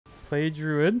play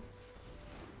Druid.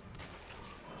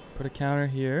 Put a counter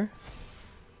here.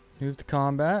 Move to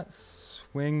combat.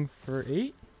 Swing for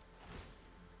 8.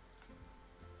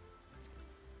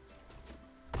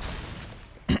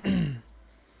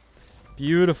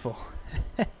 Beautiful.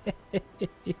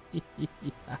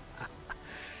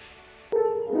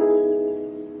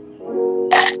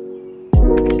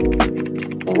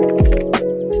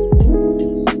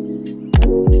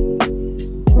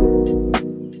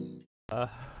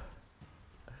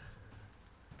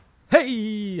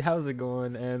 Hey, how's it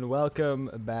going? And welcome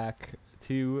back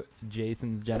to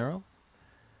Jason's General.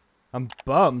 I'm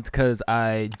bummed because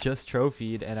I just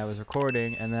trophied and I was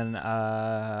recording and then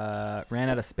ran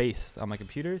out of space on my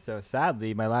computer. So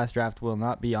sadly, my last draft will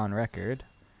not be on record,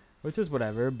 which is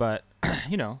whatever. But,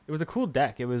 you know, it was a cool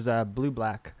deck. It was a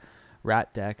blue-black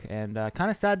rat deck. And kind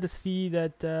of sad to see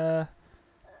that,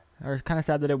 or kind of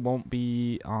sad that it won't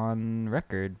be on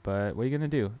record. But what are you going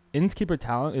to do? Innkeeper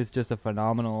Talent is just a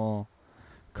phenomenal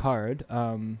card.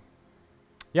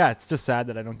 Yeah, it's just sad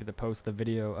that I don't get to post the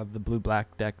video of the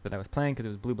blue-black deck that I was playing because it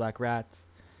was blue-black rats.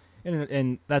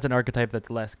 And that's an archetype that's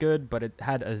less good, but it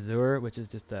had Azure, which is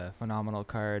just a phenomenal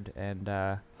card. And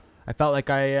I felt like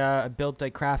I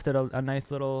crafted a nice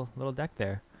little deck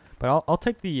there. But I'll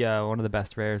take the one of the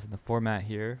best rares in the format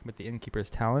here with the Innkeeper's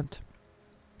Talent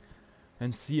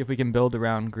and see if we can build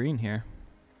around green here.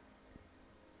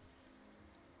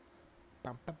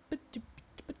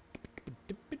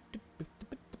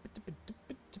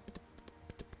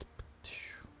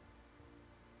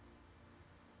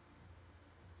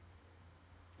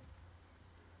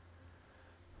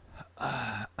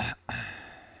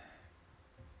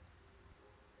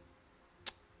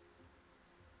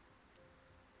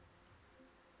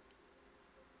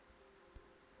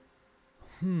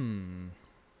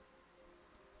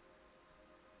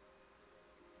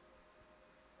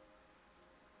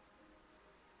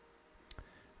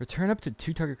 Return up to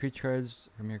 2 target creature cards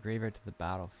from your graveyard to the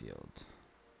battlefield.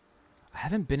 I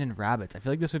haven't been in rabbits. I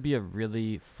feel like this would be a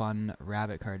really fun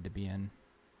rabbit card to be in.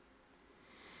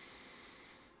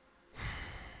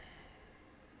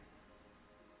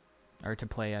 Or to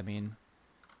play, I mean.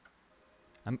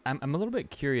 I'm a little bit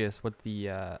curious what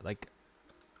the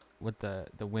what the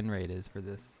win rate is for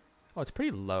this. Oh, it's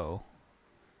pretty low.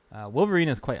 Wolverine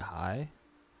is quite high.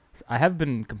 I have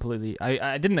been completely...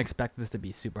 I didn't expect this to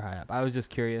be super high up. I was just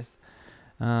curious.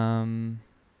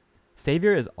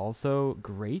 Savior is also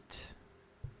great.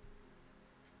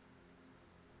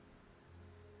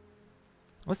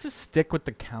 Let's just stick with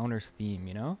the counters theme,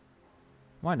 you know?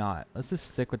 Why not? Let's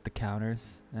just stick with the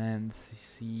counters and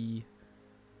see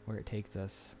where it takes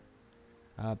us.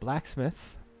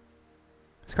 Blacksmith.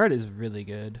 This card is really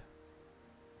good.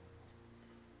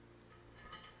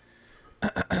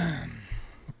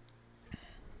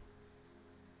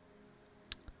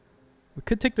 We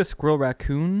could take the Squirrel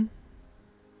Raccoon.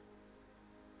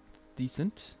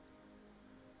 Decent.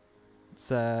 It's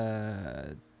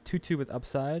 2/2 with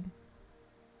upside.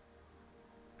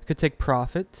 We could take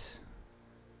Prophet.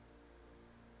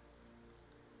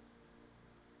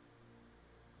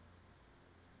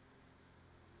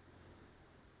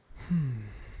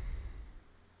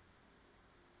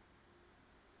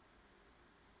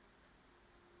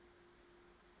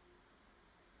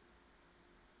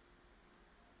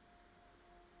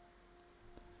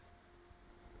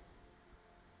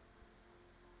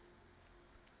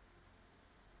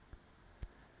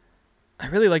 I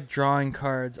really like drawing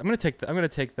cards. I'm gonna take the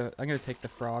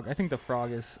frog. I think the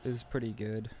frog is pretty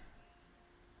good.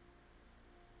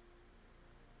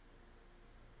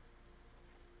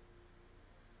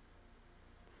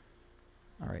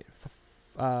 All right,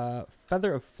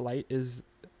 Feather of Flight is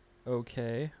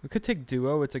okay. We could take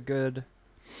Duo. It's a good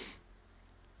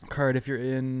card if you're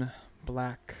in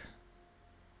black,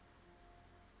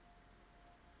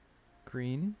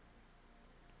 green.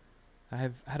 I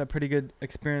have had a pretty good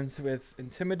experience with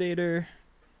Intimidator.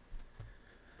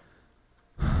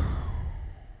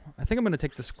 I think I'm going to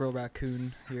take the Squirrel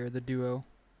Raccoon here, the Duo.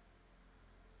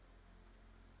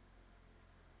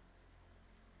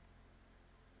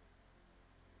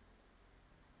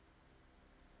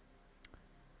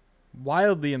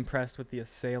 Wildly impressed with the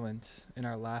Assailant in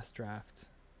our last draft.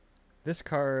 This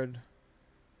card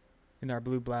in our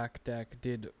blue-black deck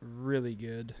did really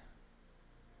good.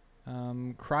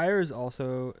 Crier is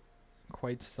also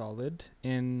quite solid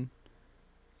in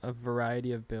a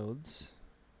variety of builds.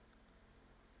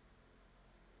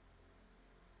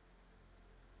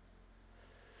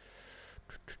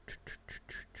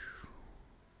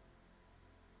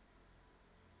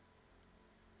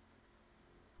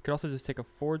 Could also just take a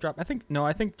 4-drop. I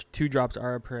think 2 drops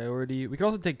are a priority. We could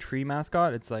also take Tree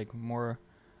Mascot. It's like more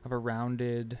of a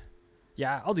rounded.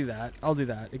 Yeah, I'll do that.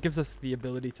 It gives us the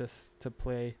ability to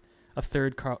play a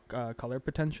third color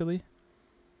potentially.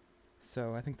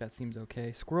 So I think that seems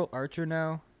okay. Squirrel Archer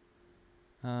now.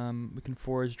 We can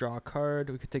forge, draw a card.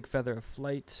 We could take Feather of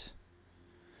Flight.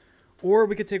 Or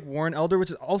we could take Warren Elder, which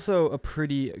is also a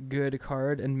pretty good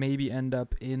card, and maybe end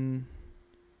up in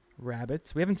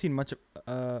Rabbits. We haven't seen much of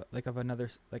we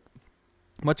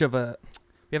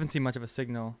haven't seen much of a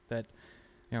signal that,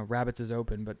 you know, Rabbits is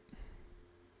open, but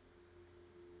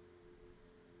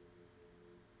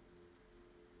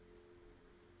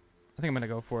I think I'm gonna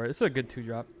go for it. It's a good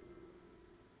 2-drop.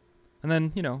 And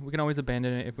then, you know, we can always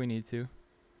abandon it if we need to.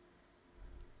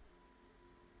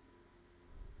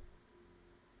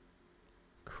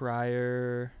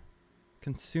 Crier.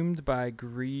 Consumed by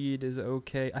Greed is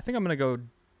okay. I think I'm going to go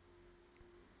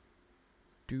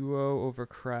Duo over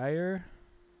Crier.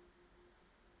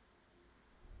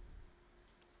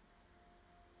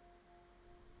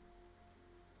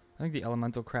 I think the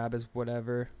Elemental Crab is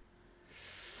whatever.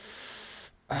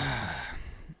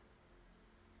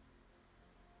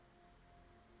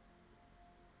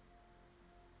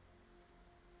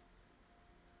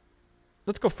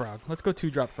 Let's go Frog. Let's go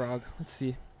 2-drop Frog. Let's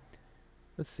see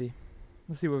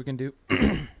what we can do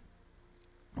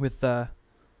with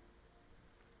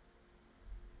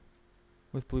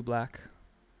blue black.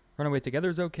 Runaway Together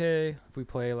is okay if we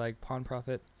play like Pawn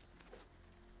Prophet.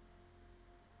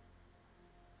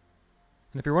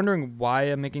 And if you're wondering why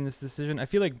I'm making this decision, I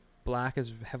feel like black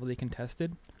is heavily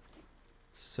contested.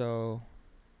 So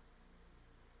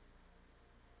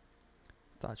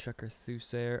Thought Checker,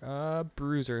 Soothsayer,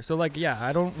 Bruiser. So like, yeah,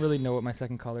 I don't really know what my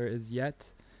second color is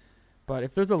yet. But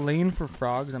if there's a lane for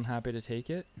frogs, I'm happy to take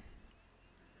it.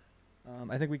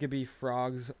 I think we could be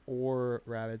frogs or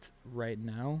rabbits right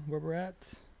now where we're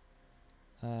at.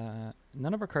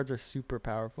 None of our cards are super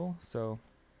powerful, so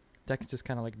deck's just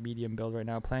kind of like medium build right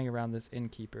now, playing around this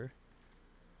Innkeeper.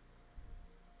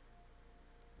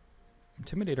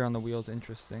 Intimidator on the wheel is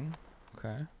interesting.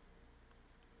 Okay.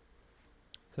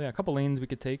 So yeah, a couple lanes we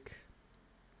could take.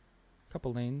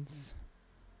 Couple lanes.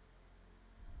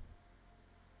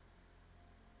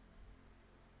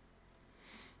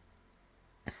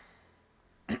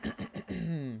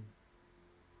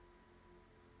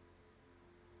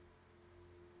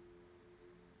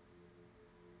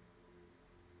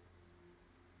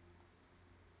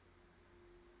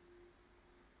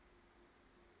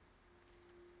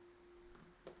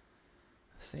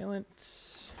 Assailant.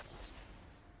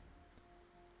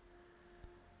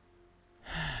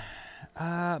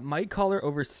 Might Caller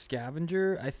over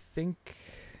Scavenger, I think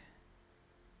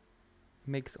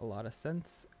makes a lot of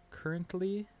sense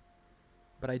currently,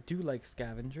 but I do like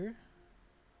Scavenger.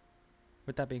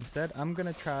 With that being said, I'm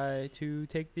gonna try to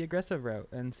take the aggressive route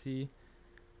and see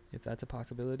if that's a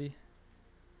possibility.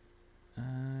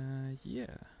 Yeah.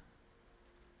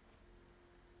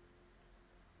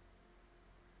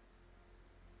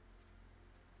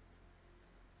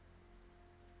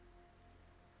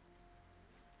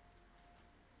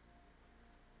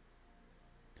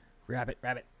 Rabbit,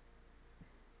 rabbit.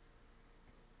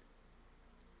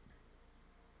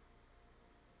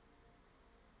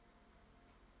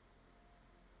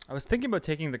 I was thinking about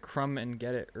taking the crumb and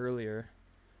get it earlier,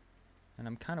 and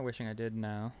I'm kind of wishing I did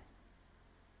now.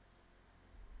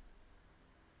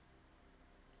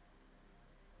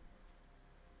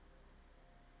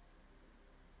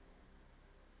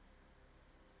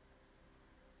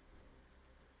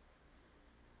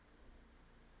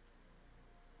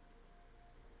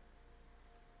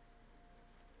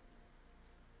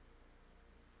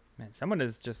 Man, someone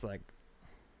is just like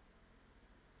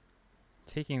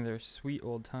taking their sweet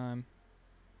old time.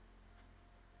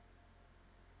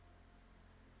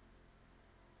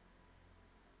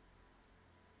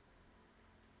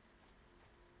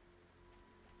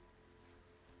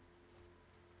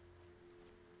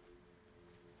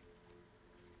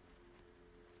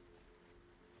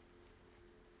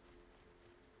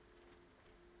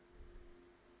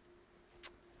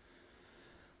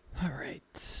 All right.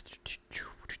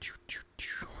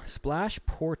 Splash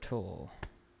Portal.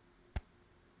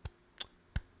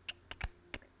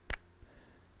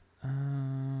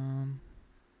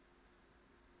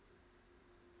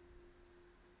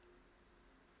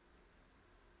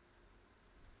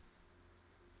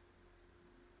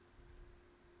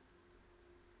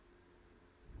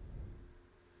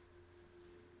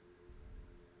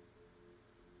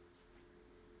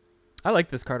 I like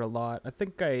this card a lot. I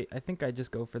think I just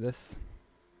go for this.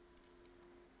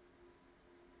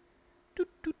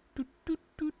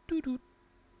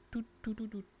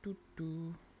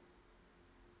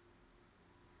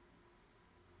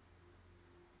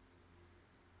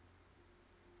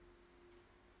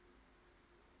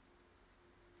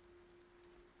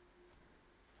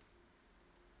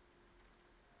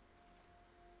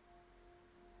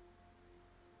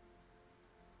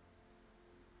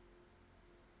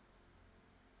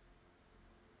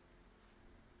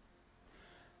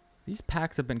 These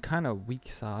packs have been kind of weak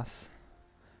sauce.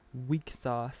 Weak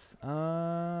sauce.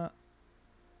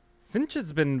 Finch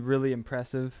has been really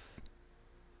impressive.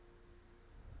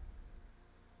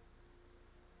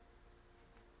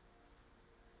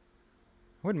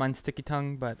 I wouldn't mind Sticky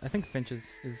Tongue, but I think Finch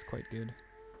is quite good.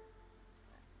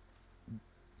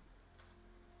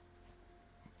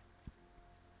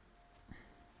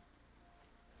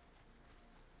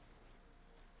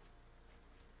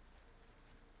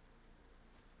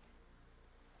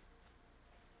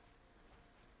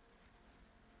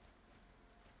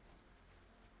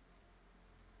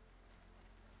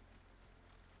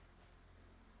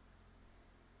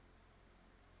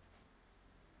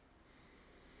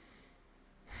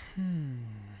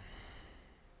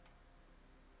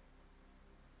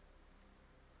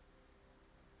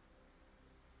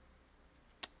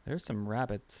 There's some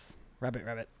rabbits.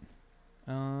 Rabbit.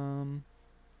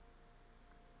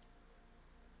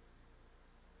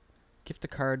 Gift a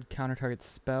card, counter target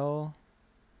spell.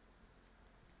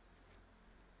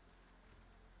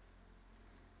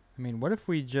 I mean, what if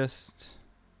we just...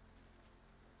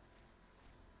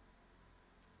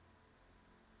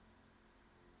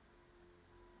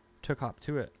 took hop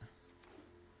to it?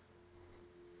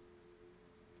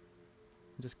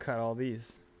 Just cut all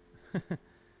these.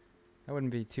 That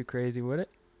wouldn't be too crazy, would it?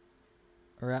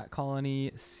 Rat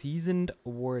Colony, Seasoned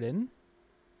Warden.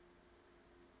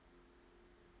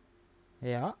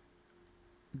 Yeah.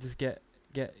 Just get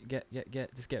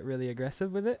really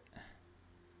aggressive with it.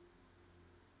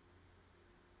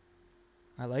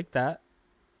 I like that.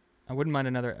 I wouldn't mind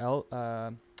another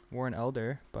Warren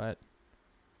Elder, but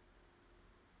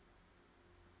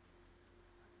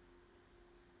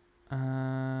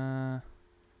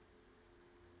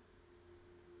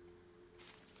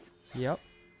yep.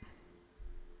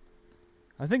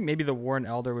 I think maybe the Warren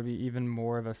Elder would be even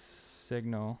more of a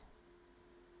signal.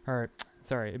 Or,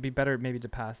 sorry, it'd be better maybe to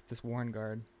pass this Warren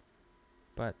Guard.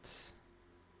 But...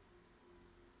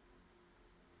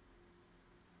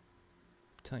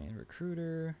 Battalion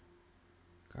Recruiter.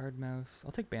 Guard Mouse.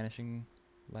 I'll take Banishing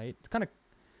Light. It's kind of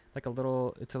like a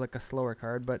little... It's like a slower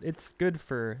card, but it's good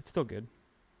for... It's still good.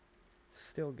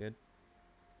 Still good.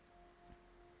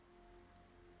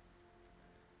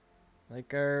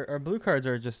 Like our blue cards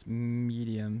are just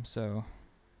medium, so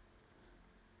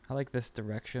I like this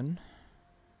direction.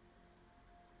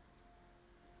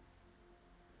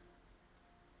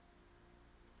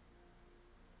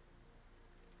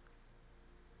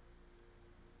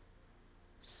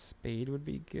 Spade would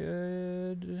be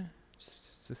good.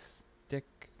 Just to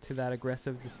stick to that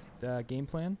aggressive game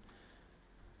plan.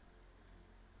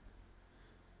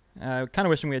 Kind of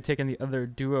wishing we had taken the other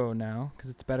duo now, because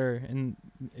it's better in.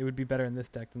 It would be better in this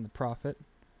deck than the Prophet,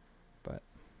 but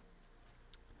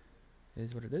it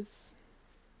is what it is.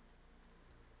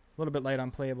 A little bit light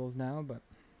on playables now, but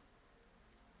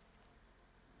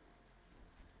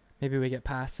maybe we get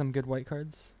past some good white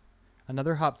cards.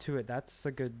 Another hop to it. That's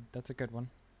a good one.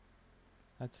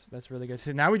 That's really good.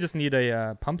 So now we just need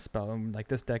a pump spell, and like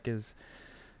this deck is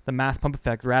the mass pump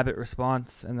effect, rabbit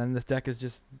response, and then this deck is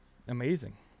just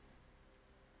amazing.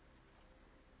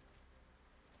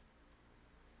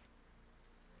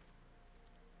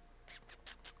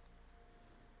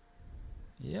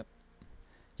 Yep.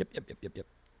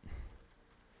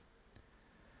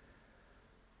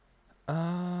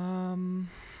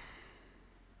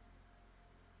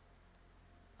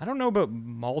 I don't know about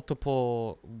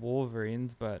multiple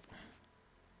Wolverines, but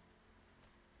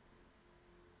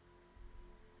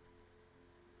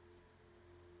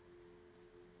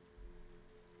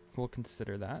we'll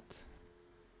consider that.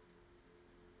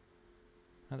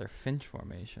 Another Finch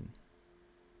formation.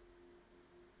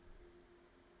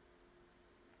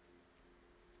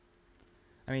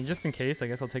 I mean, just in case, I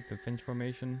guess I'll take the Finch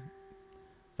formation.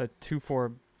 The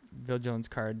 2/4 Vigilance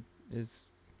card is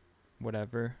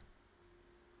whatever.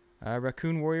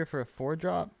 Raccoon Warrior for a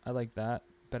 4-drop. I like that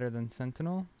better than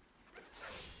Sentinel.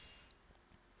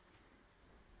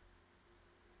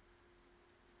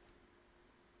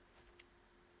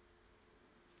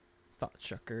 Thought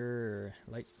Chucker,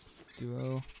 Light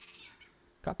Duo.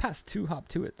 Got past 2 hop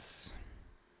to its.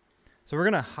 So we're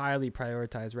gonna highly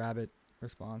prioritize rabbit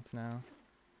response now.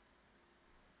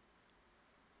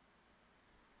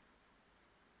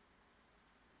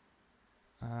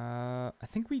 I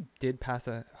think we did pass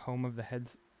a home of the head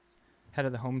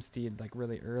of the homestead like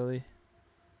really early,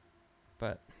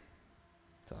 but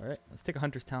it's all right. Let's take a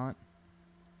hunter's talent.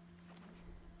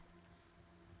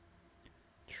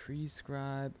 Tree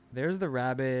scribe. There's the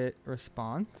rabbit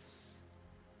response.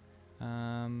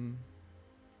 Slam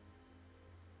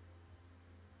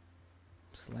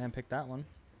pick that one.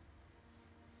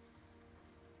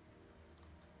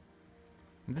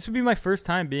 This would be my first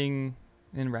time being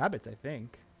in rabbits, I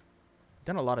think.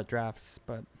 Done a lot of drafts,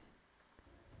 but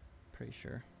pretty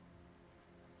sure.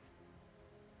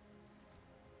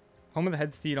 Home of the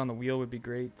head steed on the wheel would be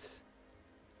great.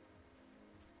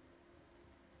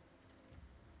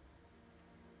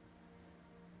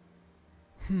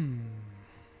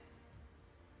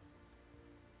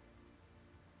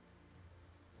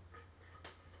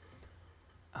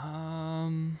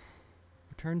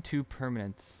 Return 2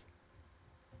 permanents.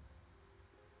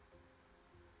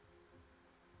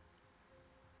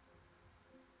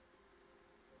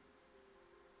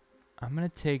 I'm gonna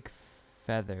take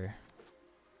feather.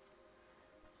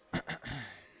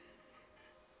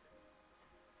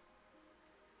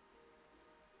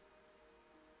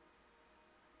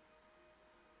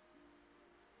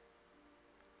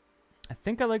 I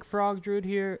think I like Frog Druid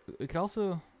here. We could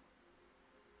also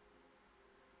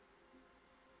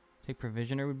take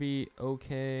Provisioner would be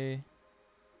okay.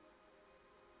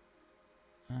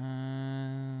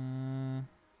 I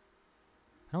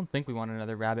don't think we want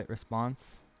another rabbit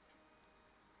response.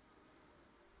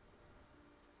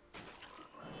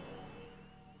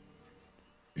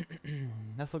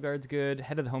 Nestleguard's good.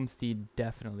 Head of the Homestead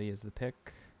definitely is the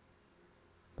pick.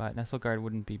 But Nestleguard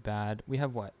wouldn't be bad. We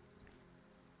have what?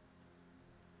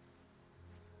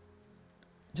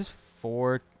 Just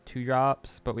 4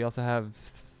 2-drops, but we also have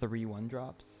 3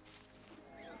 1-drops.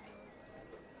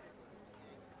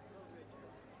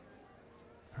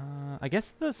 I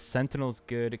guess the Sentinel's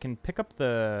good. It can pick up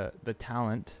the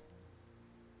talent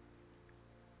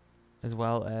as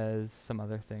well as some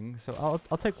other things. So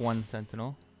I'll take 1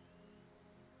 Sentinel.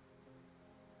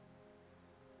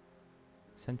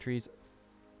 Sentry's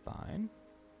fine.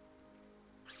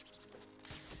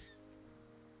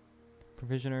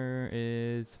 Provisioner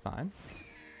is fine.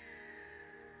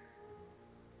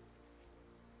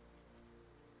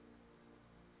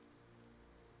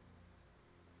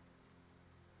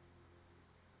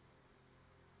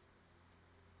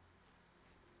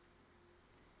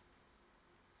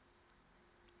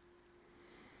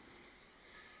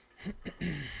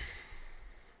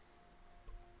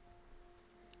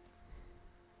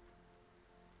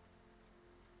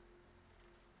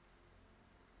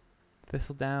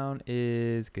 Thistledown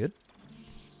is good.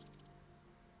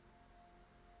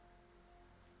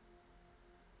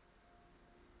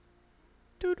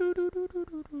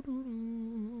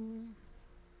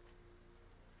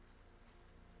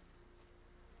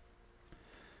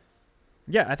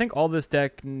 Yeah, I think all this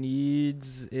deck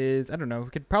needs is, I don't know, we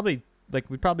could probably, like,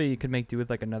 we probably could make do with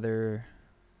like another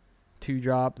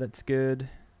 2-drop that's good.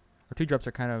 Or 2-drops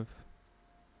are kind of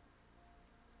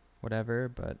whatever,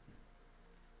 but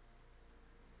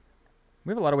we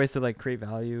have a lot of ways to like create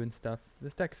value and stuff.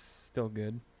 This deck's still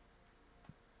good.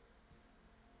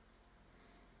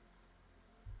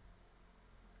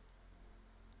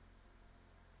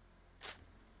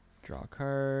 Draw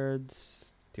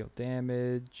cards, deal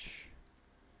damage.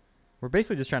 We're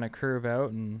basically just trying to curve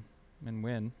out and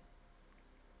win.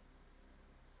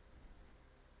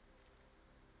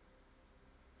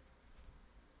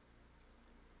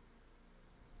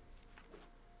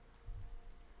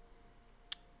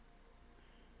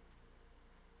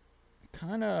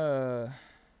 I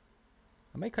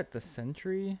might cut the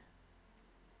Sentry.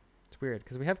 It's weird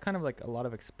because we have kind of like a lot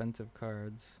of expensive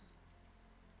cards.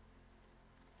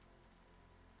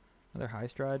 Another High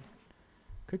Stride.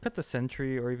 Could cut the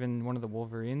Sentry or even one of the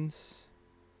Wolverines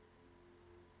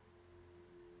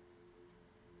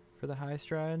for the High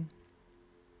Stride.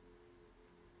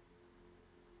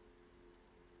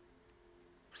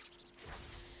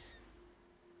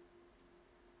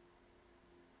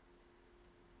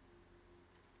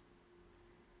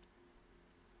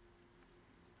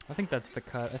 I think that's the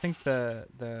cut. I think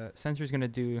the Sentry's gonna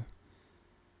do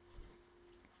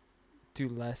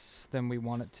less than we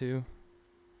want it to.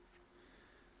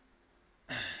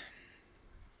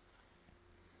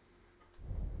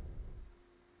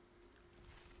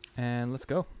 And let's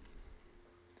go.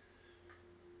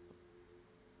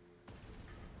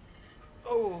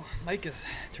 Oh, Mike is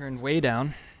turned way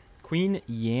down. Queen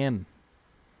Yam.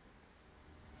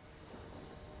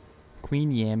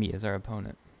 Queen Yammy is our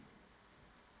opponent.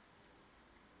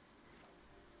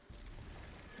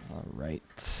 All right.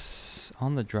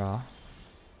 on the draw.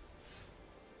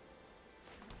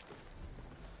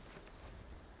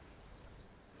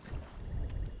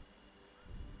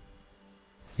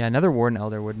 Yeah, another Warden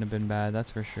Elder wouldn't have been bad,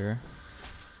 that's for sure.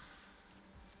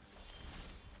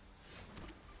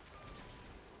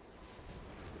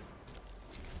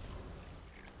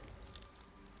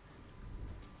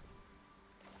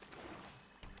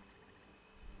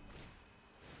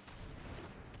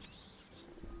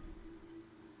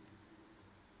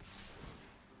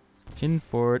 In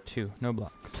for 2, no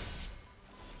blocks.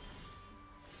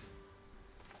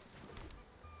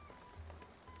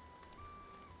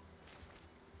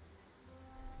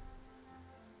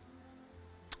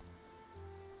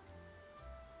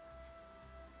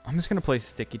 I'm just gonna play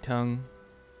Sticky Tongue.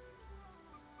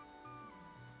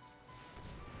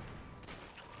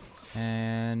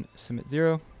 And submit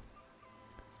 0.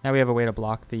 Now we have a way to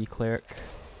block the cleric.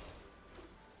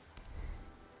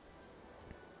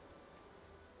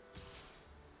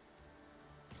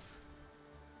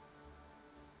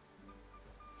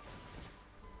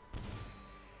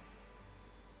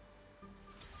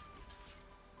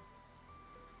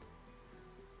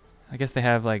 I guess they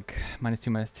have like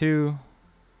 -2/-2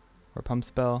 or pump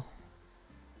spell.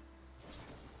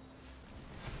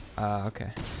 Okay.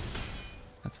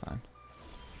 That's fine.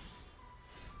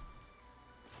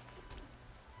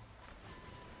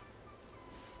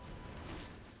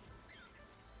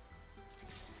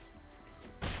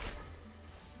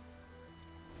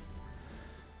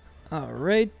 All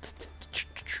right.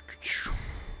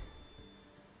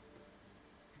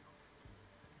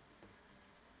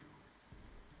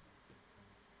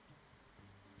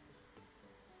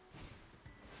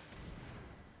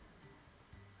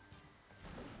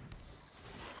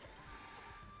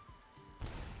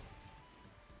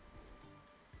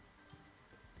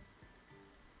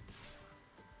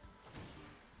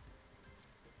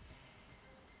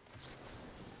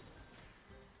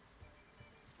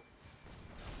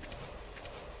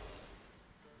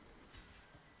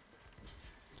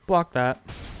 Block that.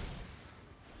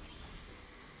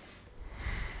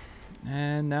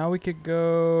 And now we could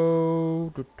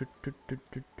go. Let's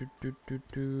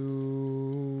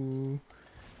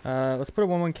put a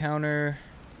 1/1 counter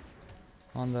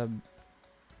on the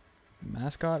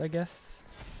mascot, I guess.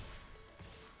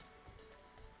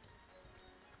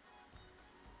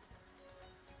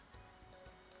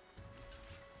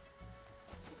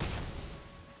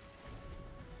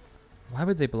 Why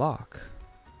would they block?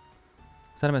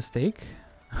 Is that a mistake?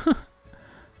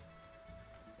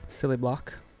 Silly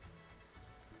block.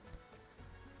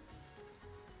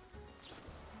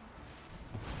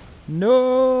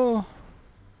 No!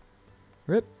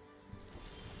 Rip.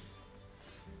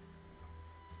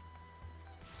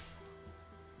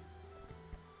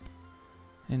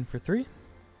 In for 3.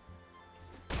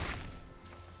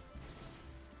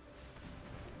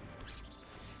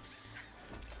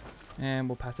 And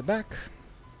we'll pass it back.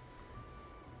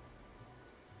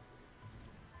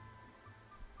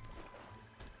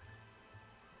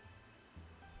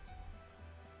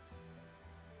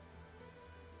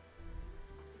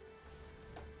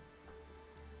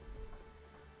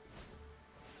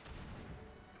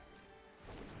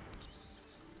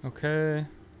 Okay.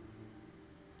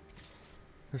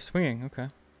 They're swinging, okay.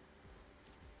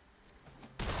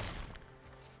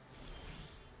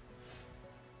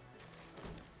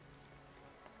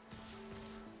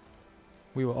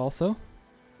 We will also.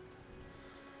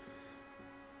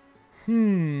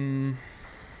 We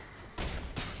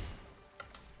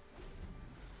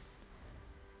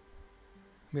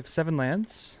have 7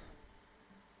 lands.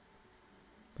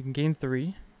 We can gain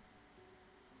 3.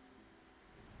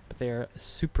 But they are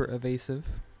super evasive.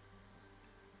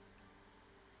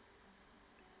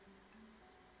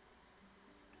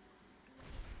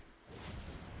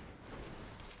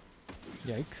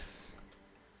 Yikes.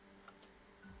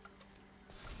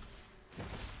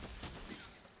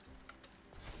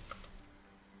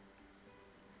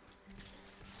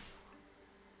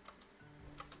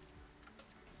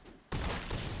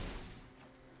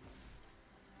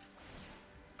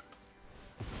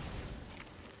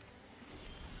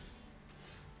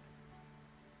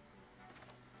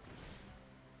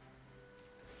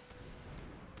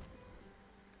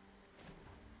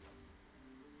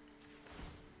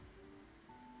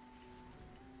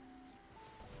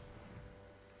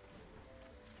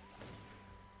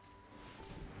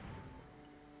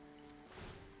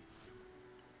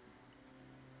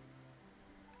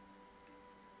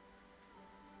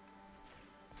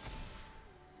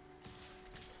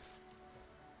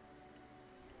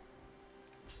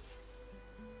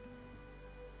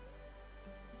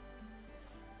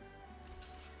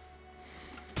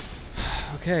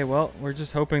 Okay, well, we're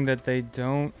just hoping that they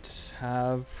don't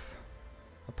have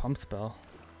a pump spell.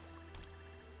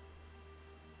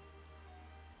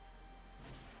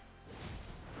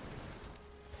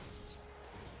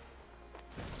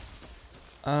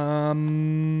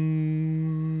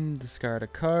 Discard a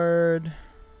card.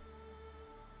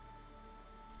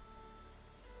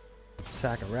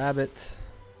 Sack a rabbit.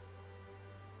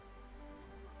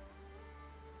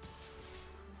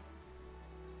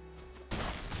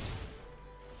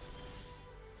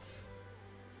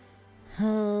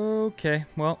 Okay,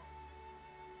 well,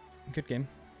 good game.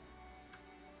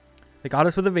 They got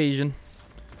us with evasion.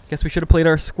 Guess we should have played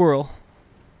our squirrel.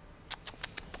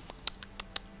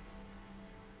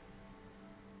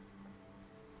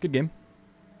 Good game.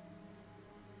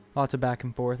 Lots of back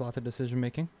and forth, lots of decision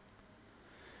making.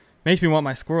 Makes me want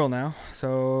my squirrel now,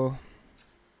 so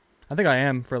I think I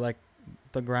am for like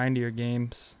the grindier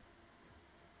games.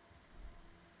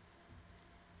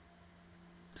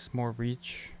 Just more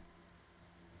reach.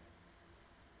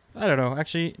 I don't know.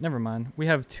 Actually, never mind. We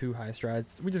have 2 high strides.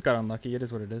 We just got unlucky. It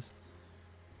is what it is.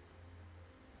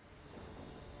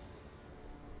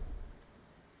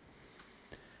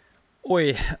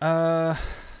 Oi. This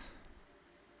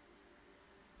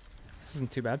isn't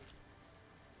too bad.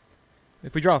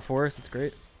 If we draw a forest, it's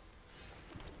great.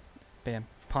 Bam.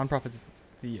 Pawn profit's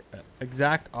the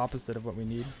exact opposite of what we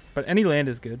need. But any land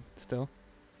is good still.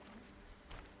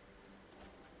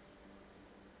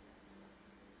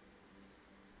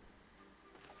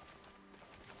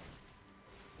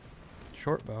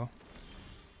 Short bow.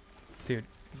 Dude,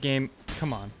 game,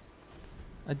 come on.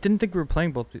 I didn't think we were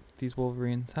playing both these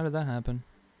Wolverines. How did that happen?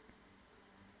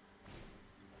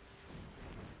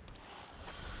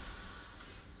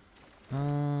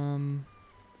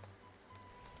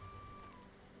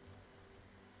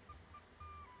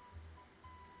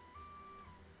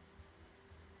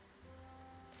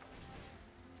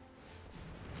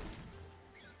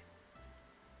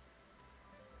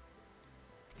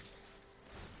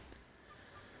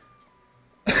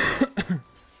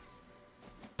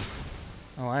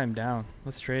 Oh, I am down.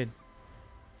 Let's trade.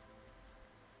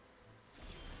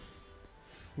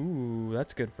 Ooh,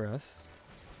 that's good for us.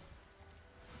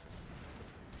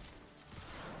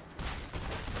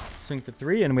 Swing for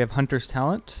 3, and we have Hunter's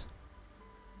Talent.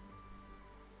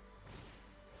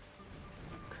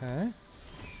 Okay.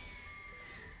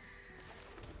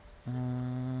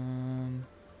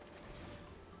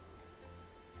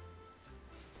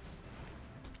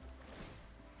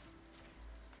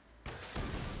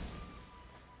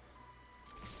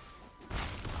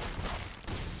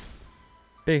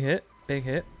 Big hit, big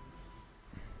hit.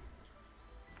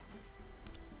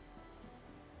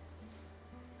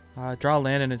 Draw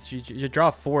land and it's GG. You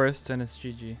draw forests and it's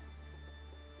GG.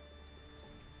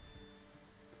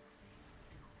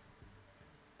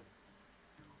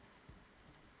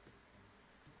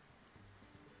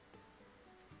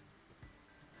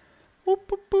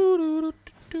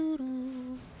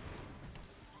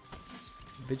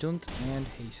 Vigilant and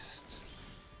haste.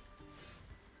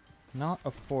 Not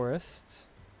a forest.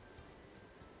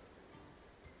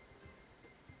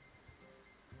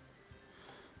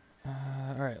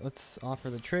 Alright, let's offer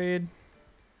the trade.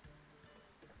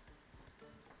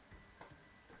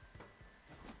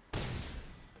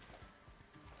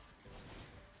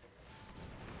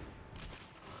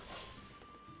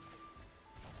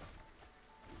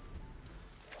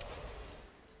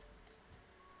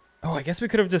 Oh, I guess we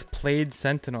could have just played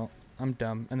Sentinel. I'm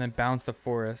dumb. And then bounced the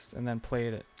forest and then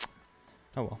played it.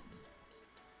 Oh well.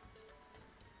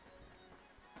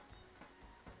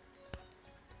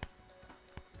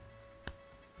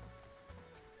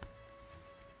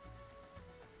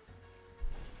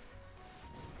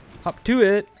 Hop to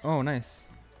it. Oh, nice.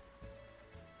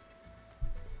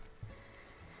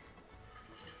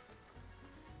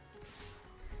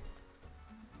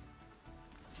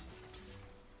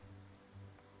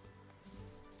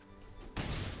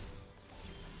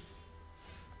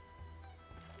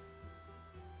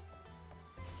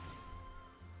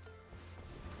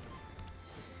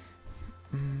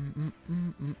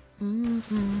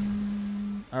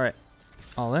 All right.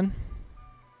 All in.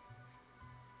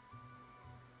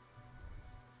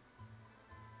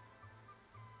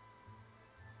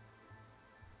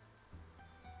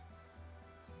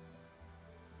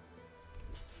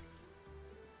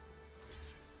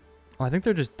 Oh, I think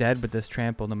they're just dead with this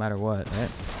trample no matter what, right?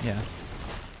 Yeah.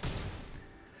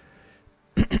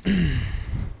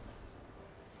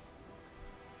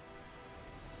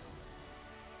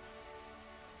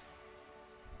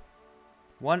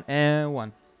 One and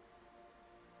one.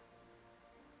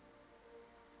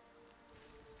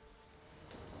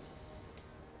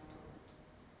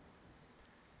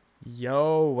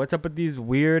 Yo, what's up with these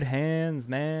weird hands,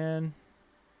 man?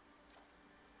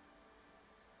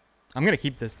 I'm gonna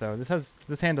keep this though.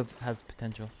 This hand has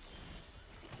potential.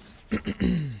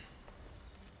 If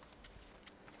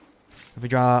we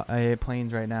draw a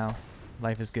plains right now,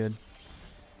 life is good.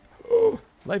 Oh,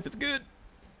 life is good.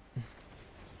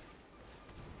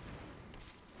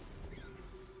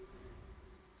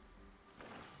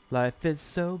 Life is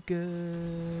so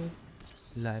good.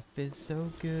 Life is so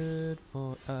good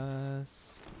for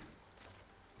us.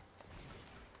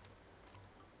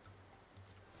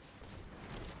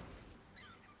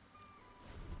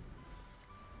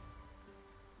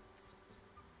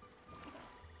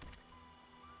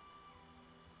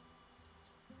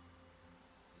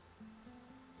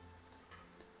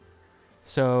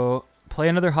 So, play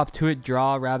another hop to it,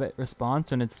 draw rabbit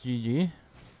response, and it's GG.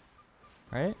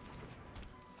 Right?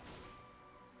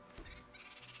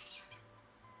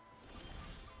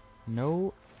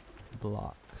 No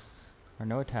blocks. Or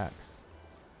no attacks.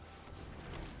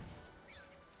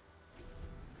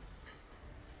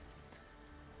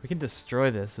 We can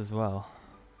destroy this as well.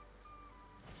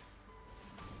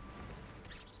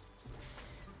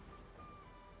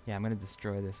 Yeah, I'm gonna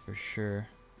destroy this for sure.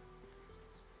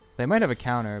 They might have a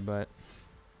counter, but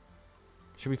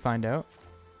should we find out?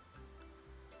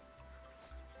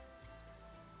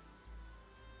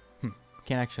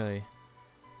 Can't actually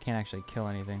kill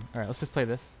anything. All right, let's just play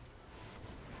this.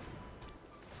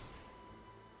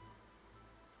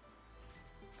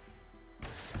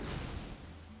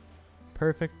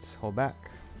 Perfect. Hold back.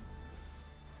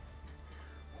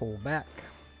 Hold back.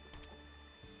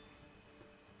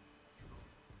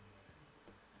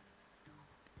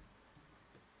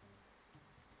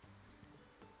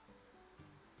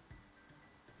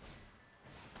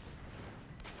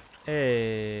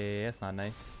 Hey, that's not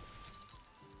nice.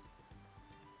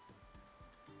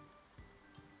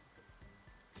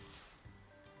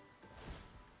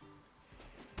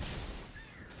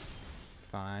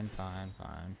 Fine, fine,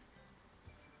 fine.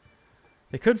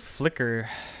 They could flicker.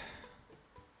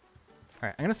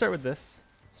 Alright, I'm gonna start with this.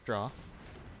 Straw.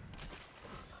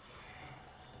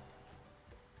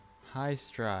 High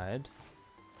stride.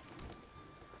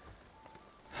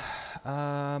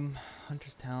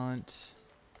 Hunter's talent.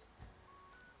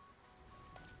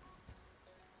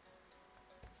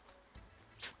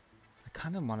 I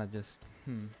kind of want to just,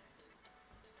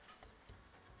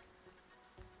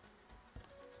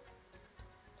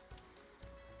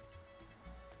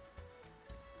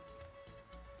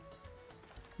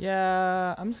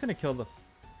 Yeah, I'm just gonna kill the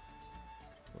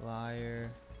flyer.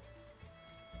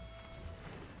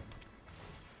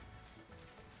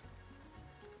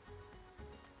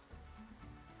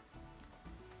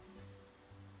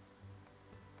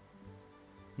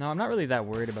 No, I'm not really that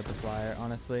worried about the flyer,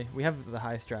 honestly. We have the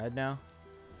high stride now.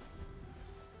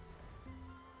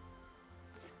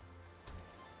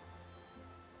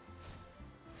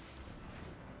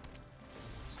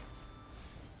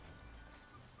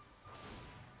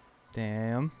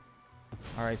 Damn.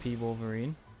 R.I.P.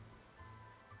 Wolverine.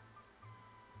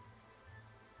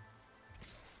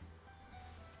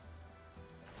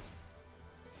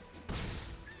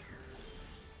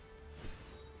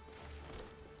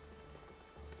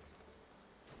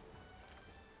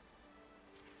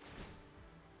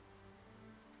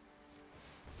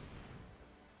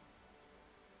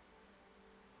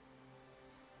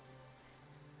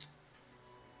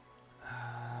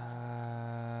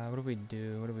 What do we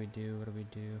do? What do we do? What do we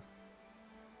do?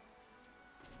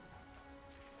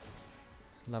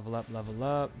 Level up, level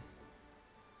up.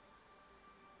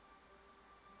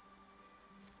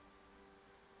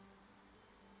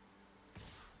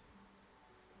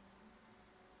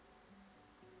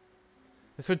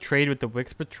 This would trade with the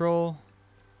Wix Patrol.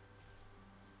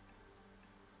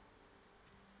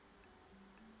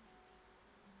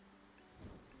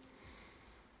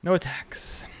 No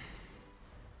attacks.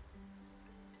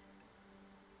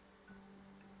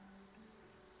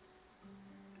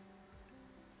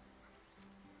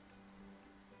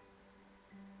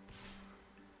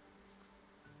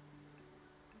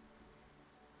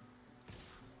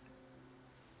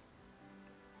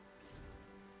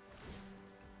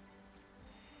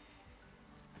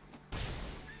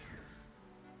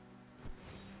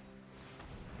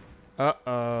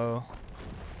 Uh-oh.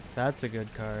 That's a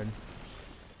good card.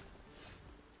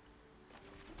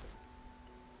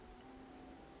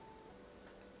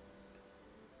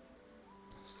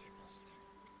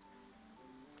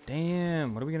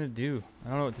 Damn, what are we gonna do? I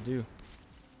don't know what to do.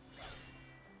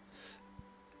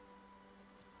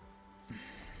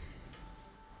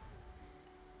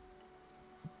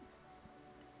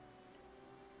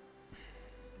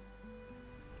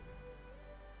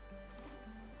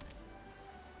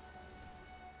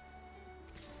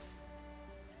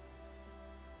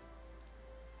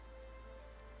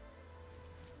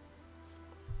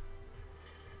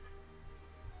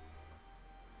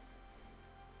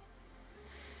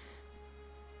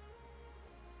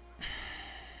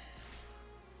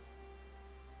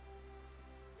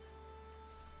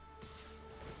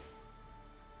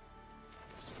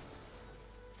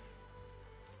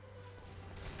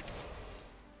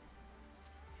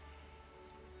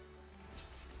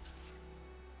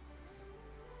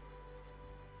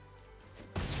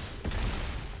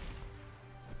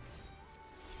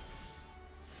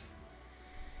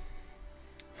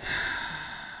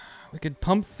 could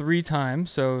pump 3 times,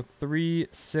 so 3,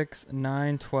 6,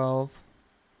 9, 12.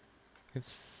 We have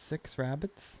 6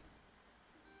 rabbits.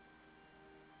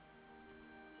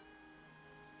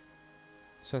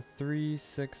 So 3,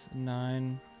 6,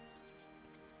 9.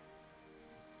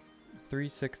 3,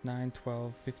 6, 9,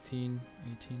 12, 15,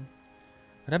 18.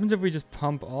 What happens if we just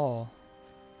pump all?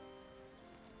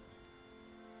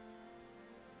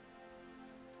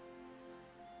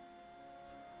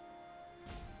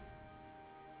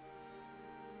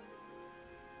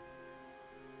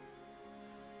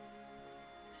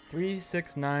 Three,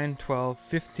 6, 9, 12,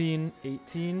 15,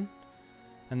 18,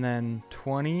 and then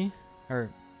 20, or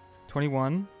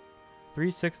 21.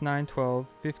 3, 6, 9, 12,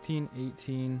 15,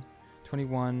 18,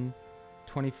 21,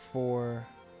 24,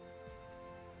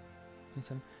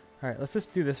 27. All right, let's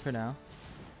just do this for now.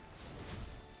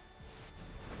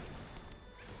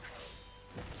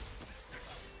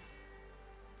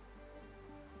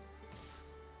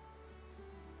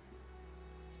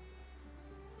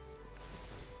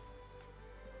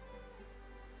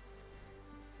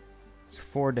 It's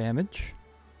 4 damage.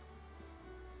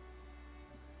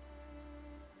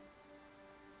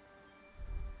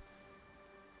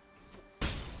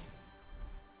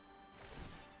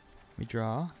 We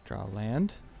draw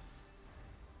land.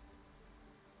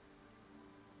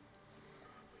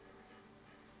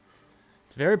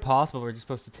 It's very possible we're just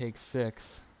supposed to take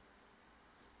 6.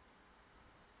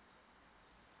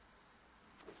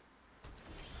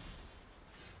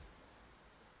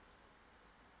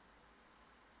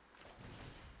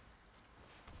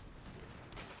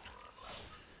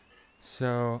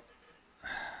 So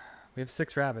we have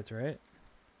 6 rabbits, right?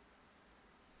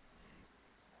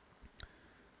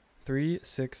 3,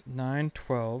 6, 9,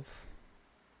 12,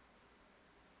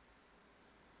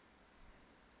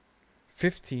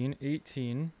 15,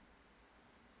 18,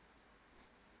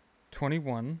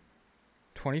 21,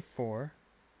 24,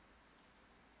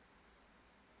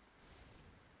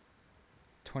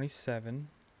 27,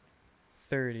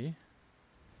 30,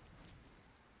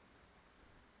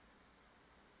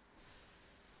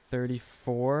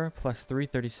 34 plus 3,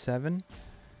 37.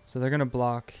 So they're going to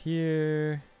block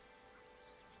here.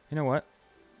 You know what?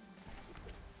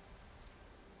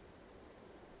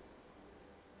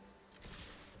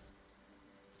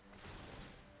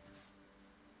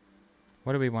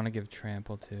 What do we want to give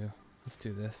trample to? Let's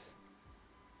do this.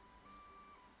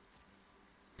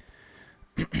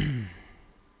 I'm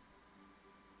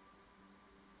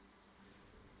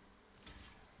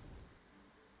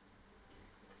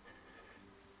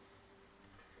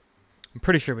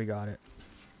pretty sure we got it.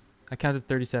 I counted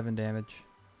 37 damage.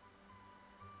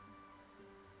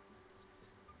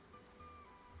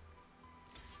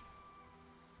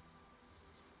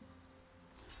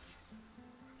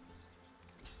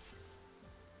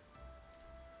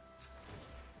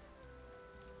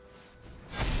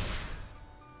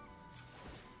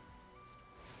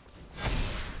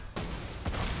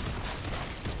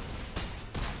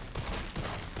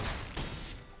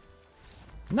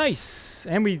 Nice!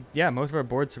 And we, yeah, most of our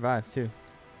board survived too.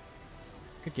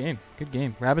 Good game. Good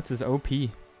game. Rabbits is OP.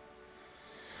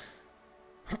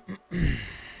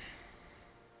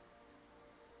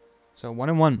 So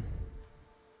 1-1.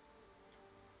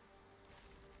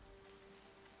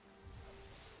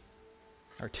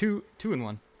 Or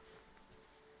 2-1.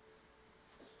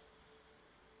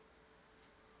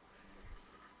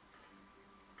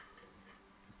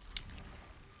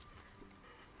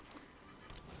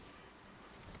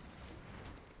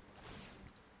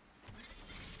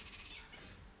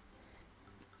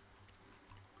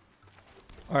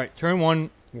 Alright, turn 1,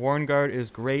 Warren Guard is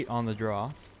great on the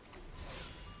draw.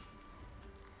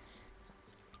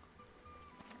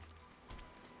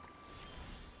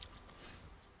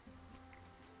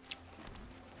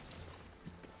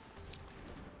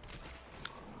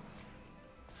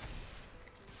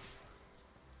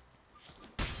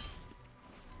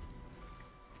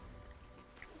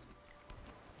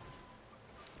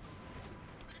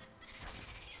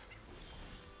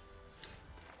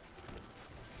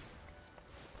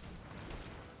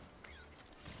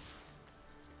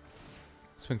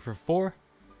 Swing for 4.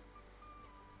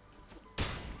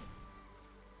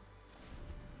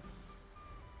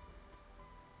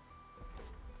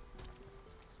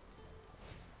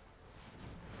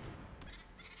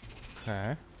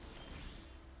 Okay.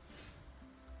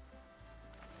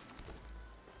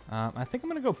 I think I'm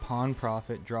gonna go pawn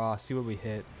profit, draw, see what we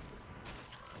hit.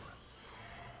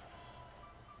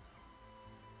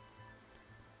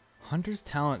 Hunter's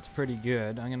Talent's pretty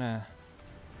good. I'm gonna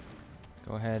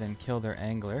go ahead and kill their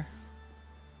angler.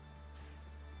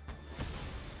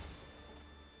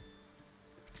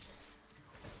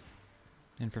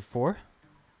 In for 4.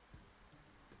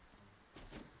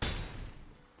 We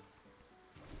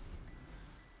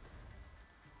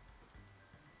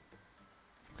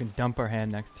can dump our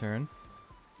hand next turn.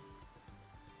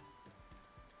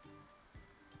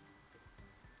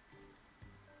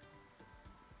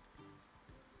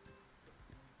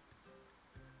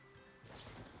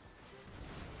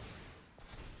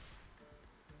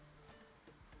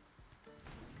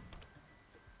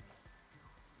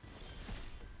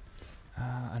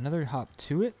 Another hop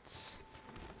to it.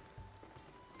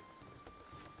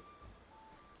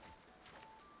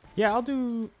 Yeah, I'll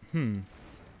do...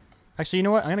 Actually, you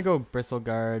know what? I'm going to go Bristle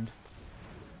Guard.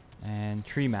 And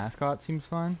Tree Mascot seems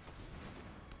fine.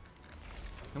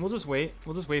 And we'll just wait.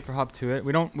 We'll just wait for hop to it.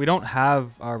 We don't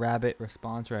have our rabbit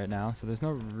response right now, so there's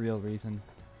no real reason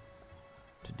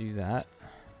to do that.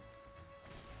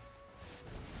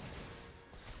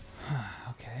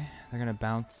 Okay, they're going to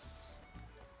bounce...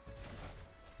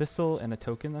 Thistle and a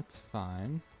token, that's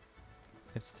fine.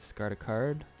 They have to discard a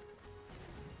card.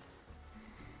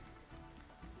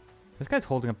 This guy's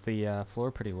holding up the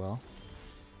floor pretty well.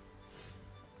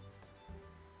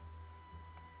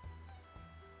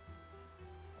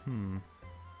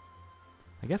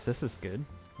 I guess this is good.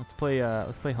 Let's play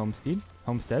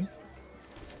Homestead.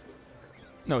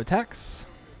 No attacks.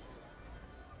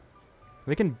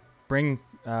 They can bring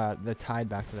the tide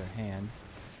back to their hand.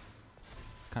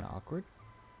 Kind of awkward.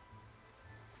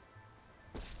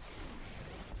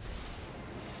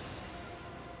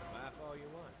 Laugh all you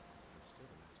want. I'm still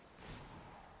the master.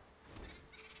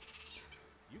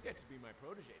 You get to be my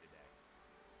protege today.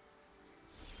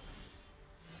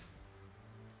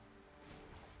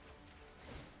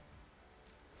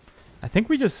 I think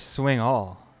we just swing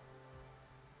all.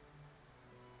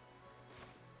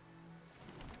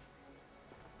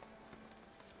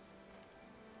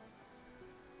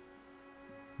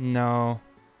 No.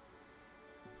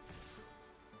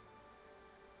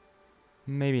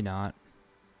 Maybe not.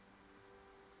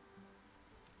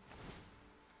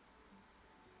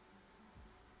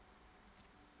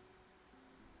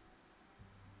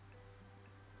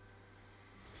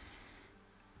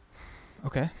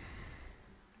 Okay.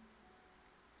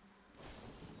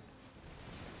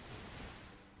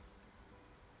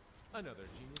 Another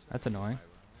genius. That's annoying.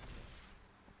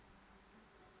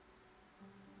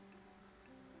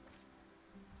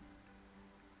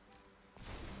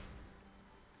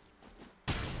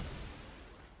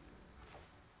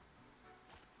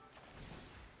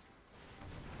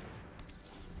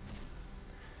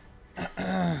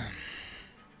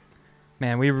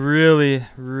 Man, we really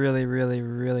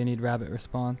need rabbit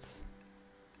response.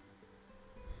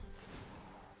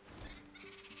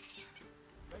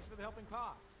 Thanks for the helping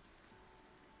paw.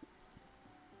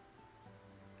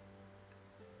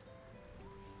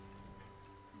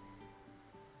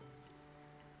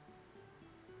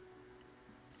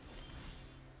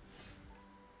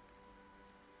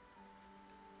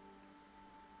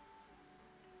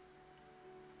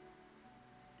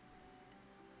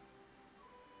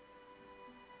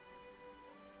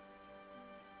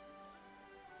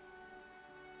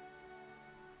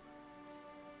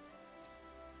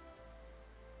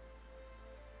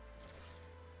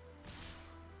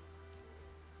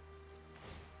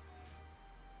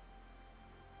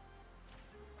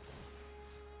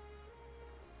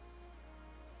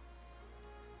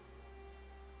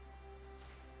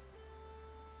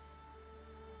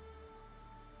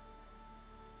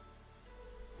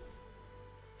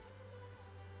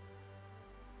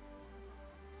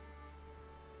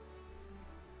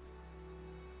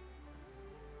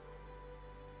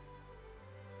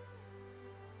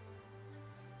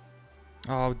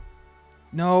 Oh,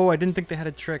 no, I didn't think they had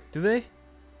a trick. Do they?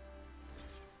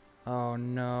 Oh,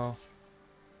 no.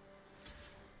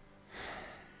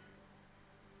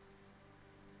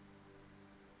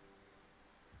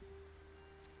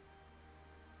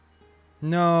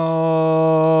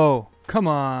 No! Come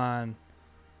on.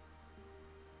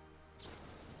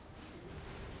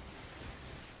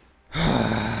 Gotta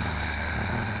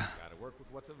work with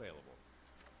what's available.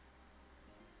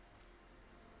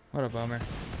 What a bummer.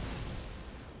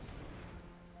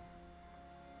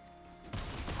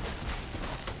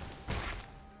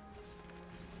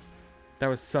 That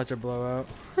was such a blowout.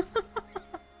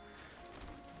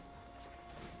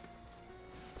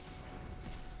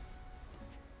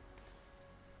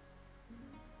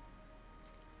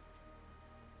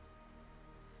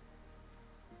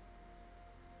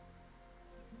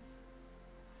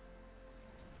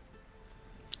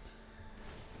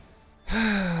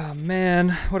 Man,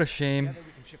 what a shame. Together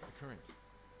we can shift the current.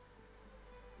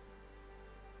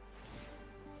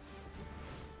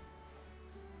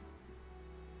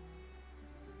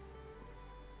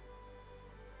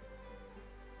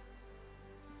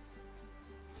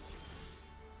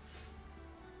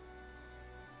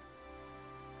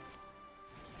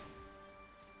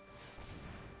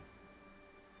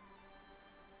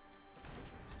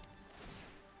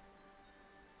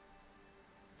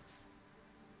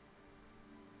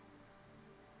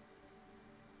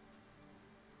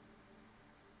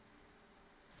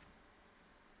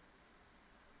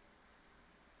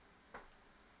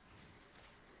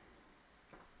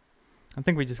 I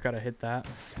think we just gotta hit that.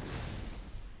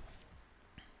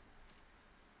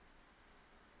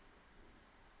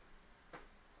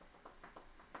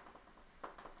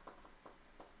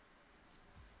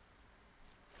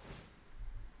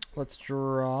 Let's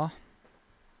draw.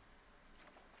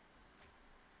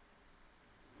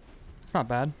 It's not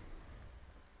bad.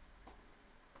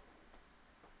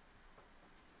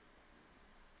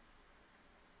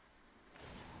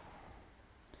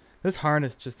 This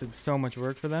harness just did so much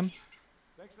work for them.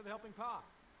 Thanks for the helping paw.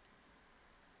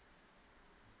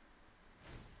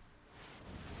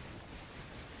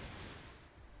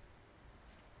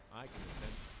 I can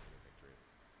sense your victory.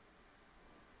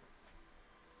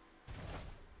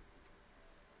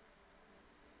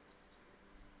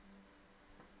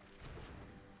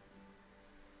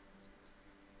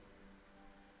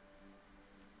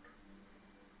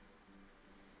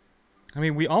 I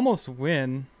mean, we almost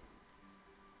win.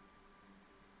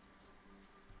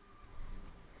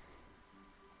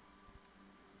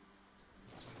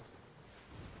 It's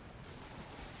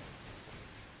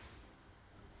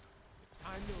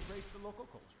time to embrace the local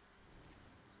culture.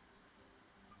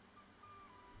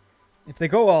 If they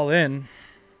go all in,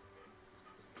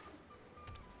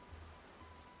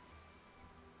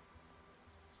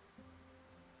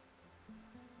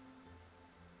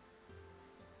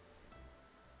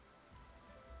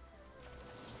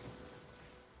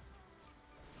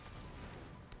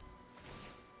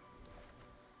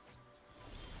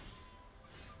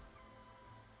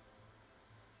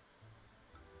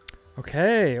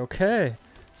 okay, okay.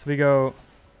 So we go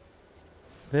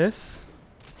this.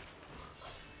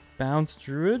 Bounce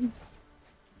Druid.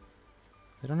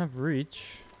 They don't have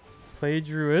reach. Play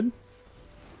Druid.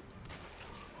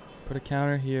 Put a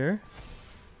counter here.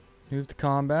 Move to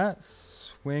combat.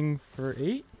 Swing for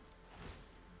 8.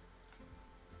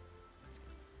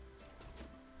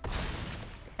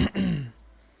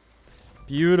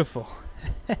 Beautiful.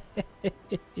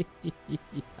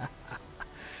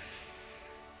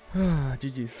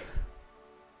 GG's.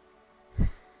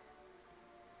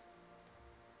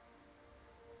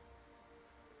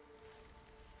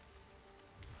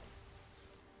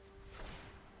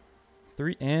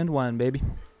 Three and one, baby.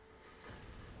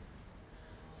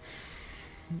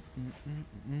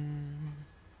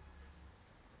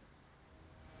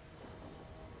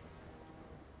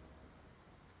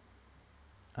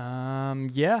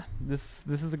 Yeah, this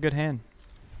is a good hand.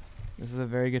 This is a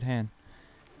very good hand.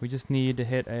 We just need to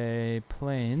hit a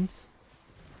plains.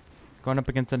 Going up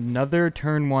against another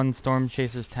turn 1 Storm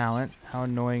Chaser's talent. How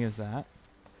annoying is that?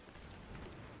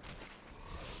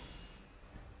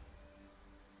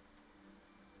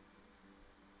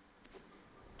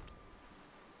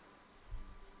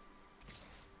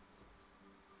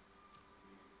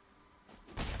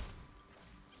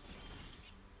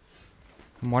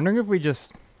 I'm wondering if we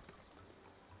just...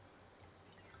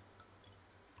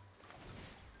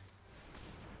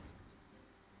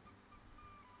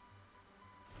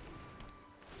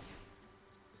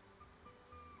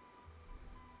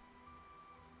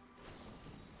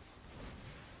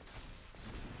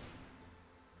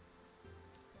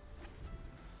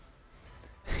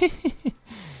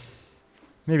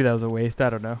 Maybe that was a waste, I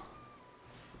don't know.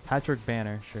 Patchwork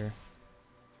Banner, sure.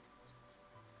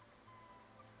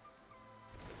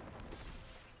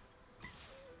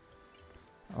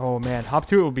 Oh man, hop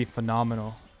to it will be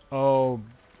phenomenal. Oh,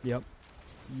 yep.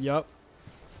 Yep.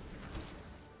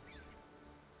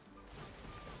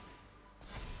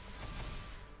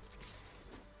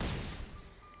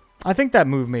 I think that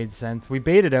move made sense. We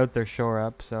baited out their shore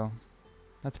up, so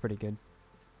that's pretty good.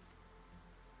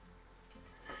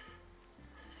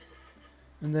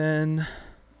 And then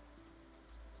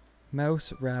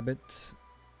mouse, rabbit.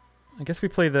 I guess we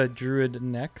play the druid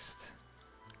next.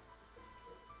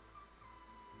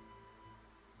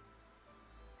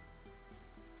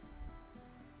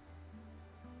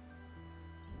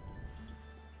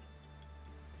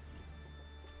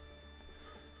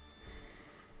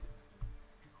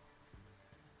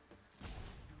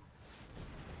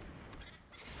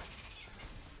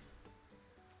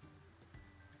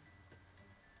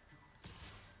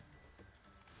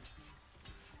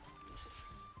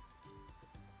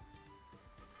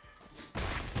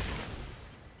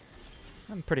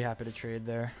 I'm pretty happy to trade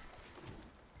there.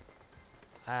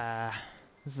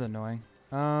 This is annoying.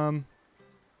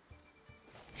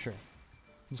 Sure.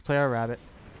 Let's play our rabbit.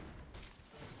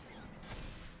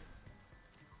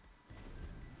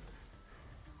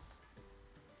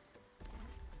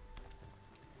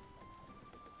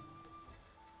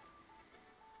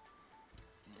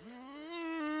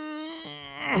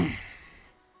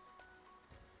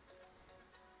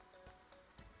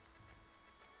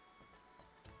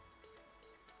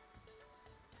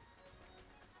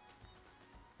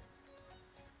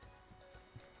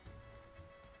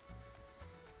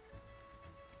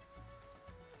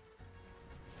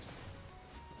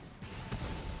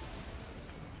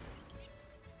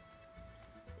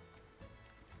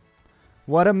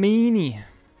 What a meanie.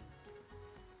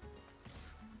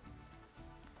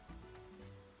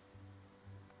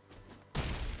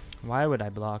 Why would I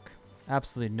block?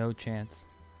 Absolutely no chance.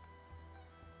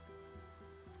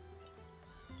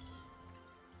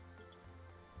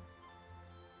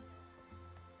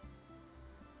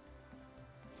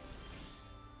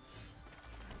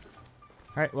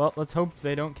 Alright, well, let's hope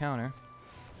they don't counter.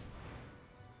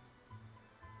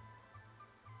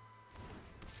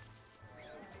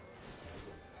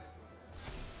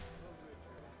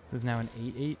 This is now an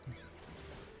 8-8.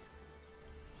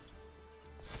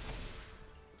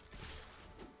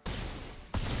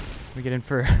 We get in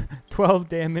for 12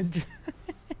 damage.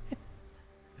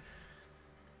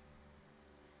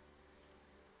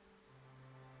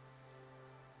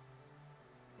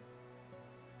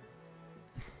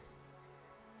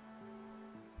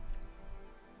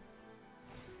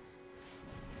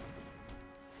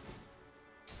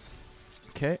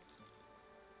 Okay.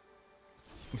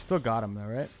 We still got him though,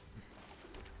 right?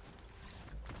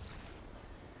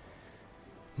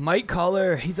 Might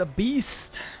Caller, he's a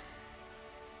beast.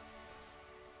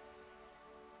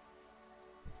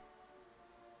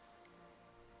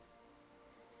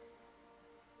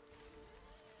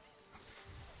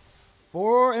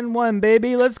 Four and one,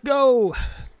 baby. Let's go.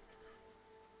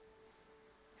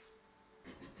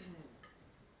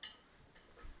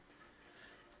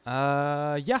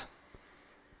 Yeah.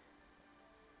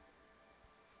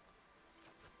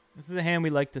 This is a hand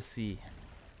we like to see.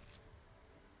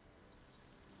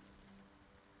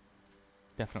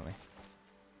 Definitely.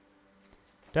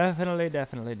 Definitely,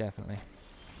 definitely, definitely.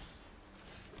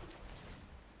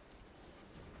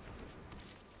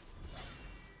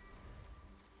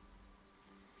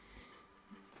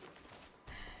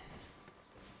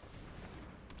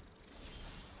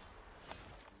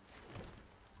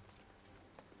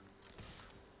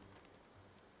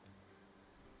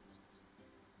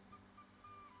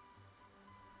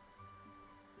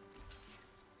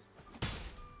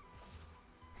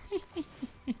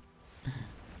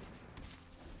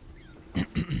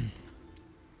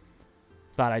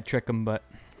 Thought I'd trick them, but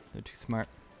they're too smart.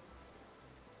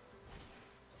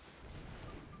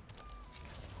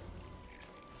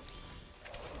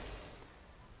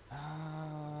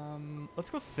 Let's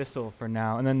go Thistle for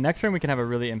now, and then next turn we can have a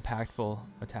really impactful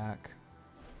attack.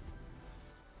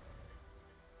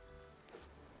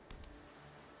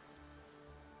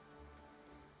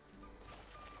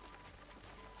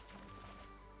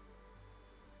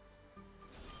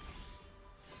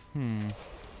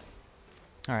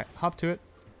 Alright, hop to it.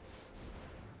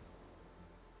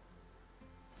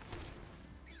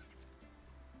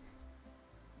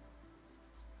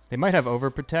 They might have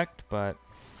Overprotect, but...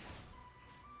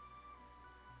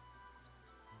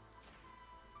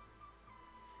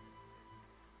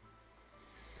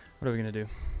 what are we gonna do?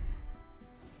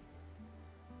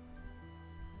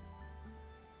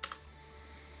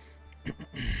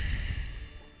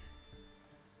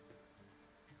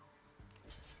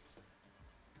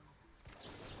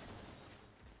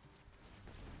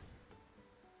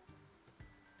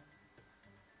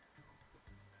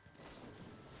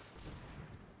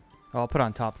 Oh, I'll put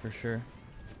on top for sure.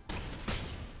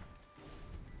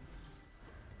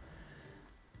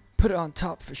 Put it on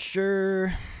top for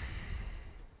sure.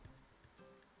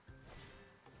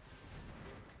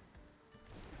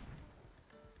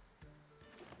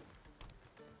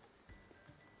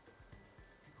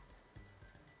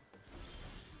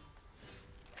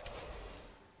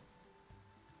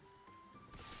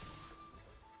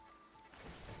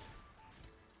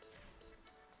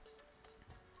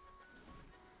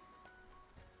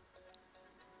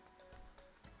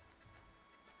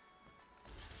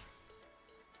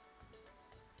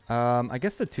 I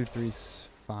guess the 2/3's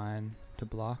fine to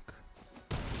block.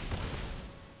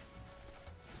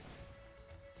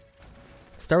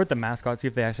 Start with the mascot, see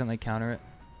if they accidentally counter it.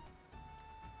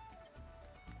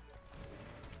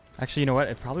 Actually, you know what?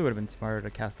 It probably would have been smarter to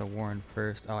cast the Warren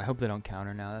first. Oh, I hope they don't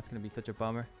counter now. That's going to be such a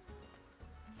bummer.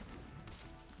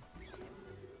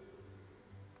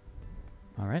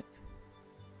 All right.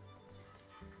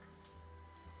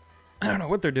 I don't know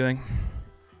what they're doing.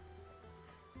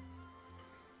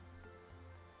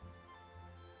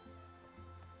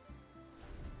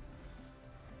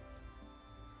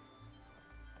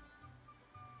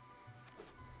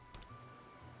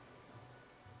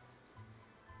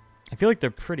 I feel like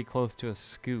they're pretty close to a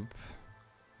scoop.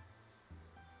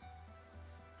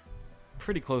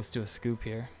 Pretty close to a scoop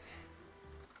here.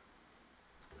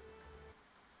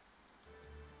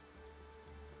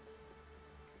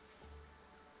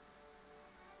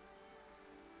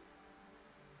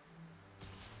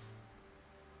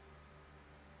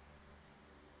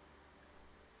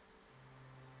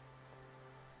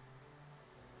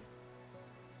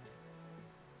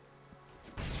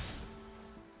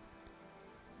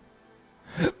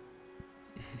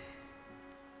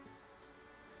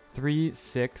 3,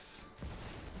 6.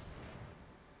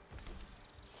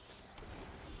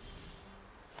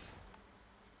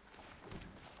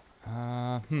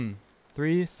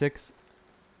 3, 6,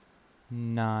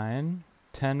 9,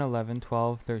 10, 11,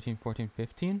 12, 13, 14,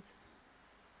 15.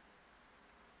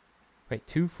 Wait,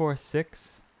 2, 4,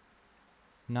 6,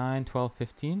 9, 12,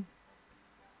 15.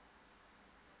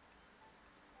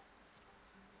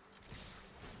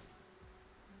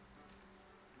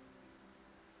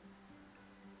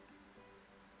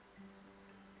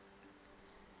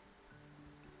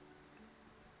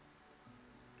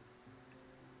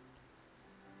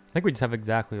 I think we just have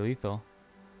exactly lethal.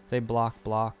 They block,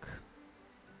 block.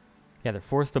 Yeah, they're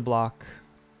forced to block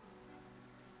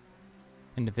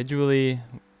individually.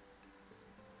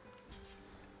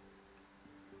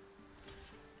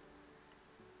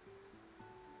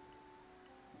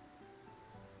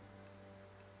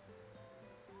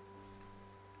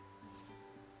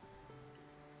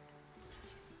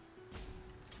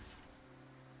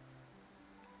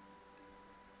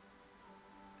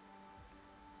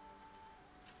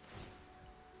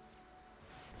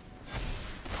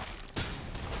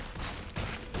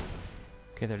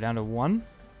 Okay, they're down to 1.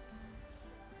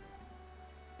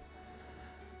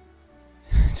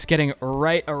 Just getting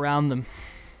right around them.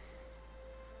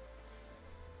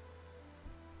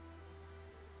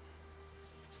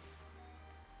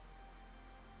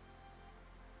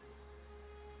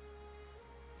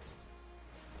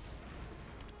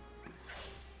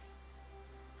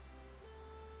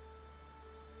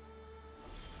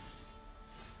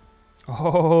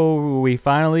 Oh, we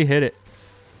finally hit it.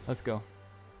 Let's go.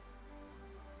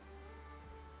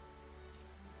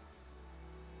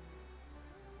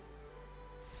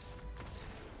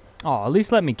 Oh, at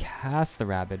least let me cast the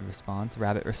rabbit response.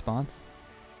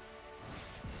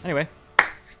 Anyway.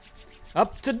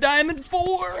 Up to diamond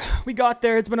 4. We got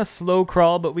there. It's been a slow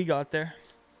crawl, but we got there.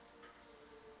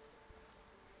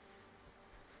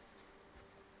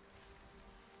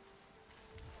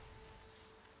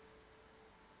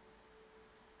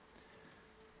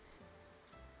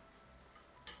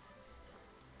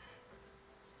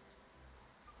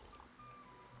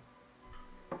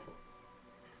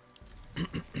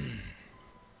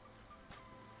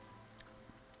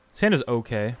 This hand is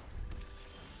okay.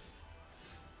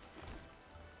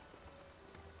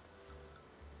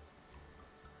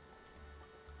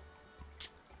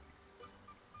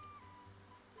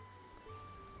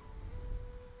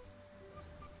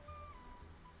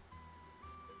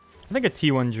 I think a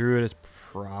T1 Druid is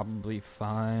probably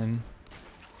fine.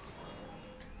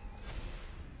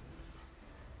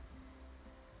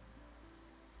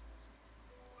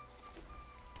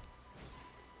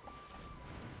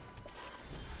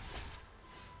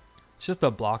 It's just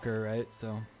a blocker, right?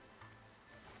 So.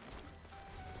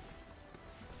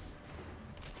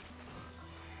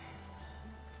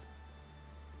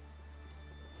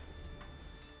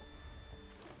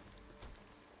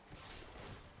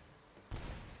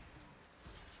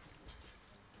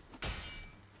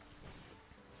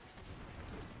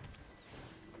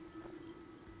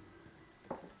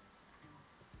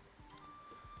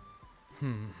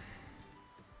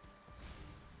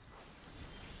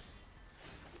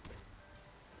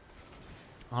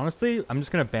 Honestly, I'm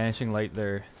just gonna Banishing Light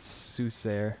their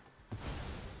Soothsayer.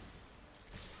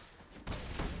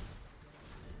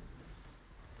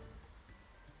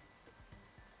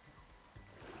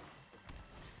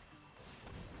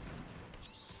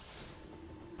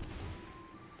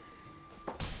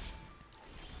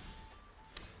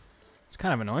 It's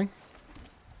kind of annoying.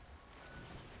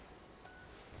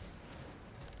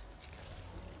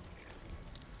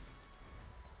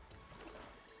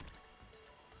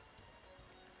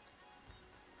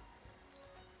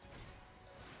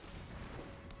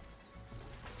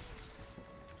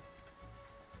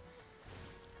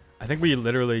 I think we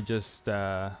literally just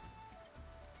double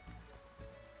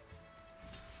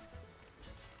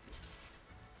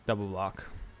block.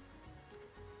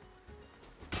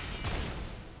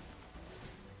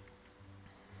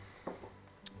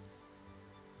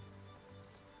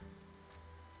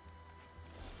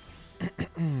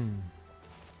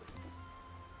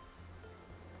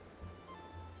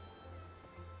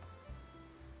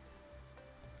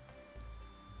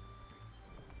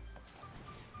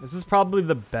 This is probably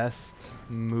the best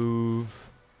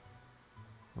move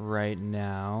right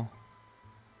now.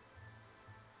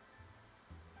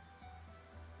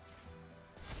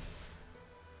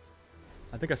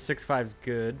 I think a 6/5 is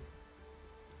good.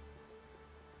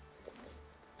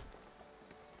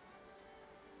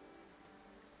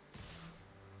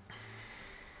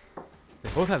 They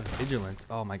both have Vigilant.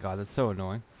 Oh my god, that's so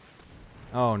annoying.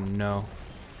 Oh no.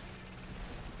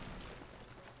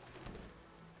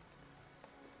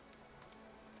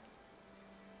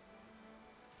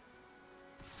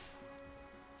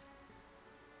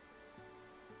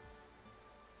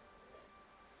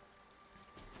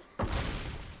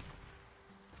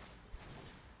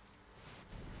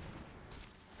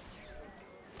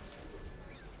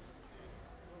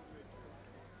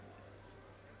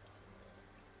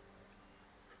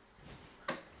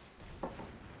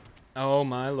 Oh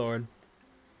my lord.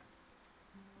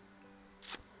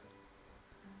 Do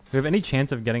we have any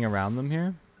chance of getting around them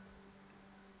here?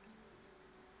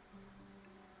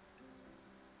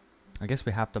 I guess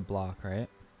we have to block, right?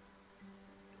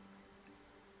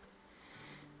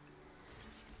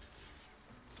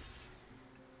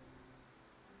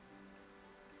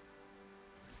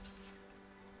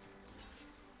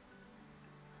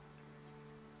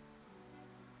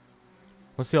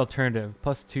 What's the alternative?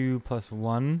 +2,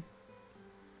 +1.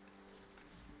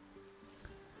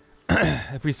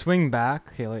 If we swing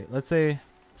back, okay, wait, let's say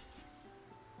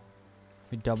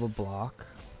we double block.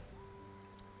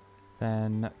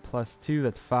 Then +2,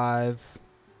 that's 5.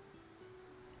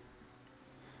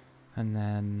 And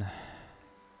then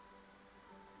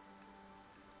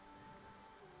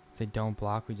if they don't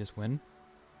block, we just win.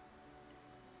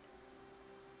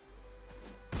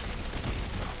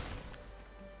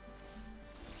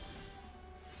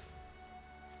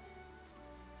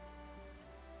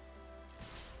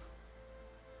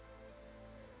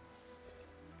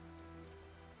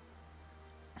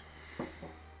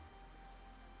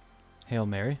 Hail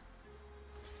Mary.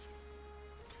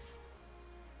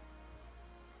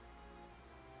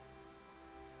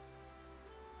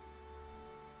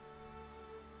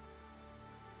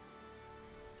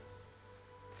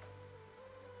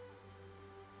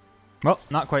 Well,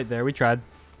 not quite there. We tried.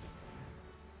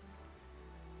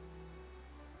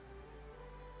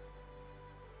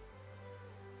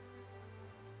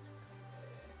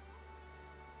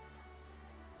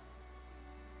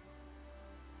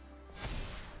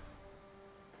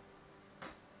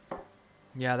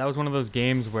 Yeah, that was one of those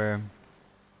games where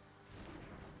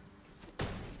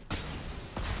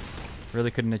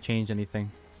really couldn't have changed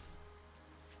anything.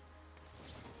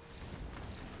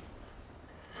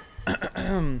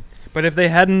 But if they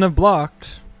hadn't have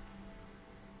blocked,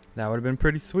 that would have been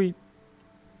pretty sweet.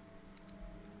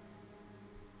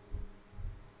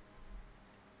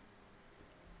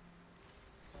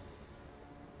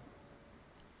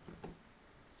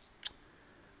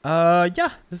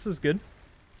 Yeah, this is good.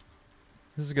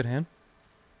 This is a good hand.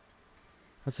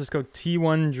 Let's just go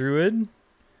T1 Druid,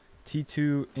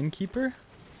 T2 Innkeeper.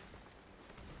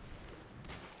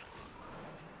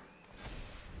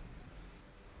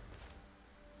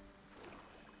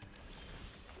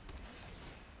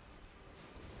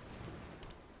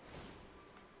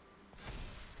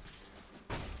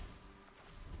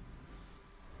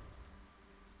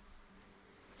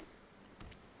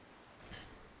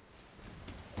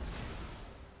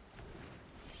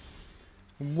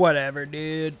 Whatever,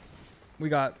 dude. We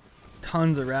got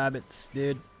tons of rabbits,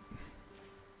 dude.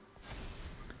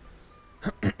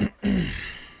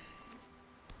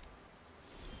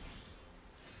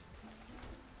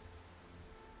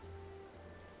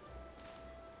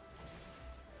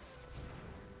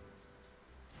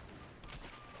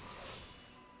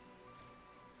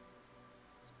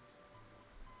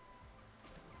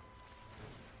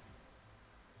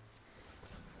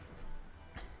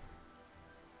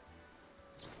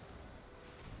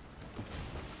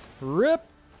 Rip.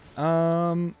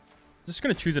 Just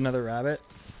gonna choose another rabbit.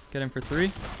 Get him for 3.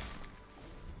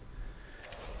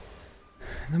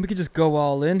 And then we could just go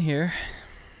all in here.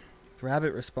 With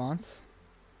rabbit response.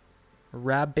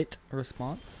 Rabbit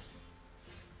response.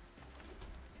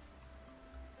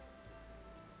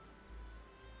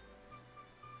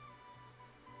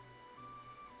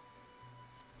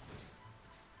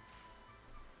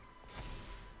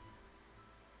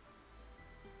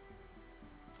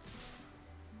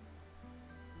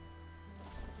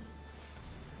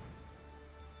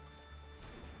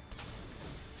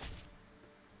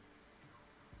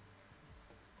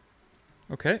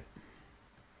 Okay.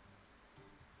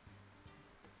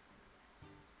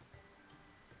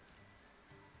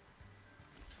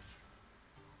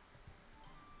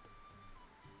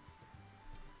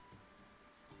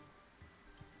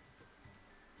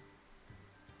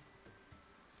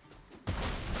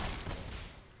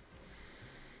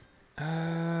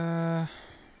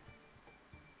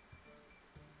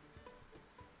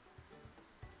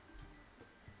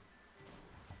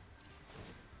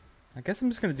 I guess I'm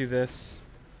just gonna do this.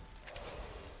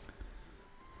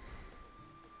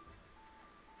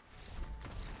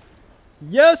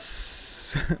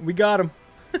 Yes! We got him.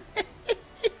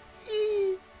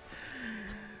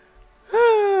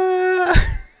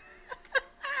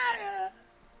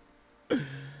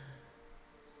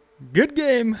 Good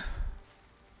game.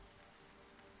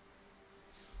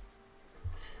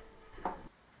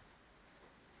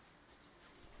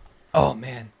 Oh,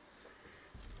 man.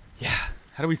 Yeah.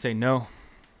 How do we say no?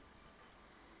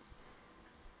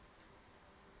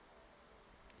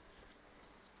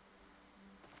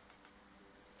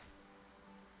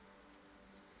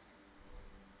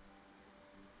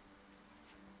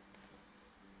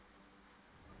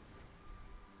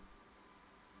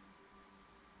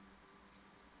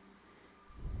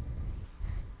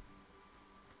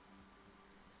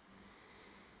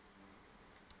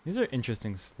 These are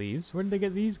interesting sleeves. Where did they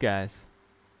get these guys?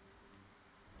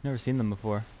 Never seen them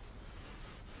before.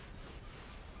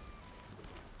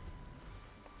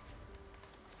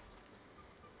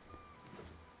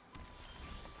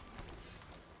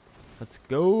 Let's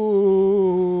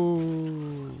go.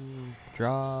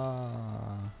 Draw.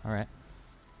 All right.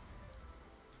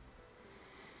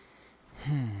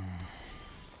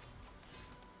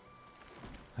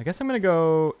 I guess I'm going to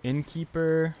go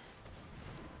Innkeeper.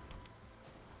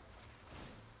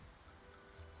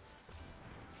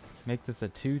 Make this a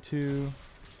 2/2.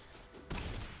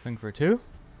 Swing for 2.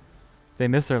 They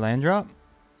miss their land drop.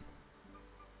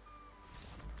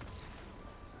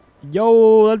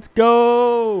 Yo, let's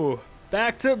go!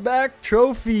 Back-to-back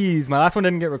trophies. My last one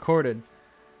didn't get recorded,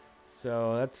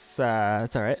 so that's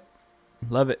all right.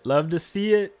 Love it. Love to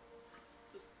see it.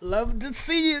 Love to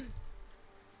see it.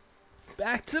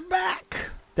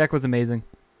 Back-to-back. Deck was amazing.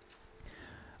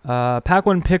 Pack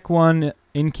 1, pick 1.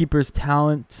 Innkeeper's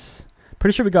Talent.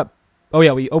 Pretty sure we got... Oh,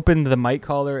 yeah, we opened the Might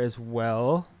Caller as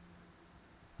well.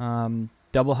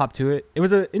 Double hop to it. It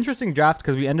was an interesting draft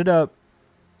because we ended up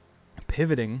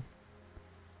pivoting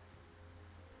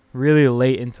really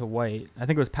late into white. I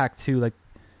think it was pack 2, like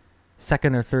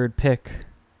second or third pick.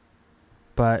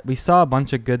 But we saw a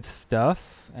bunch of good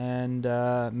stuff and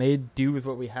made do with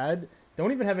what we had.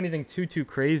 Don't even have anything too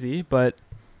crazy, but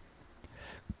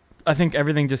I think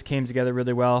everything just came together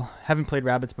really well. Haven't played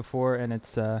rabbits before, and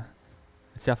it's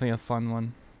definitely a fun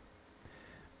one.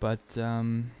 But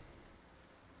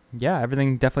yeah,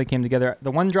 everything definitely came together.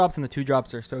 The 1 drops and the 2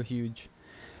 drops are so huge.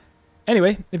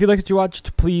 Anyway, if you liked what you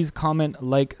watched, please comment,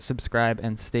 like, subscribe,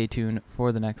 and stay tuned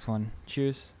for the next one.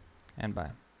 Cheers, and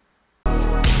bye.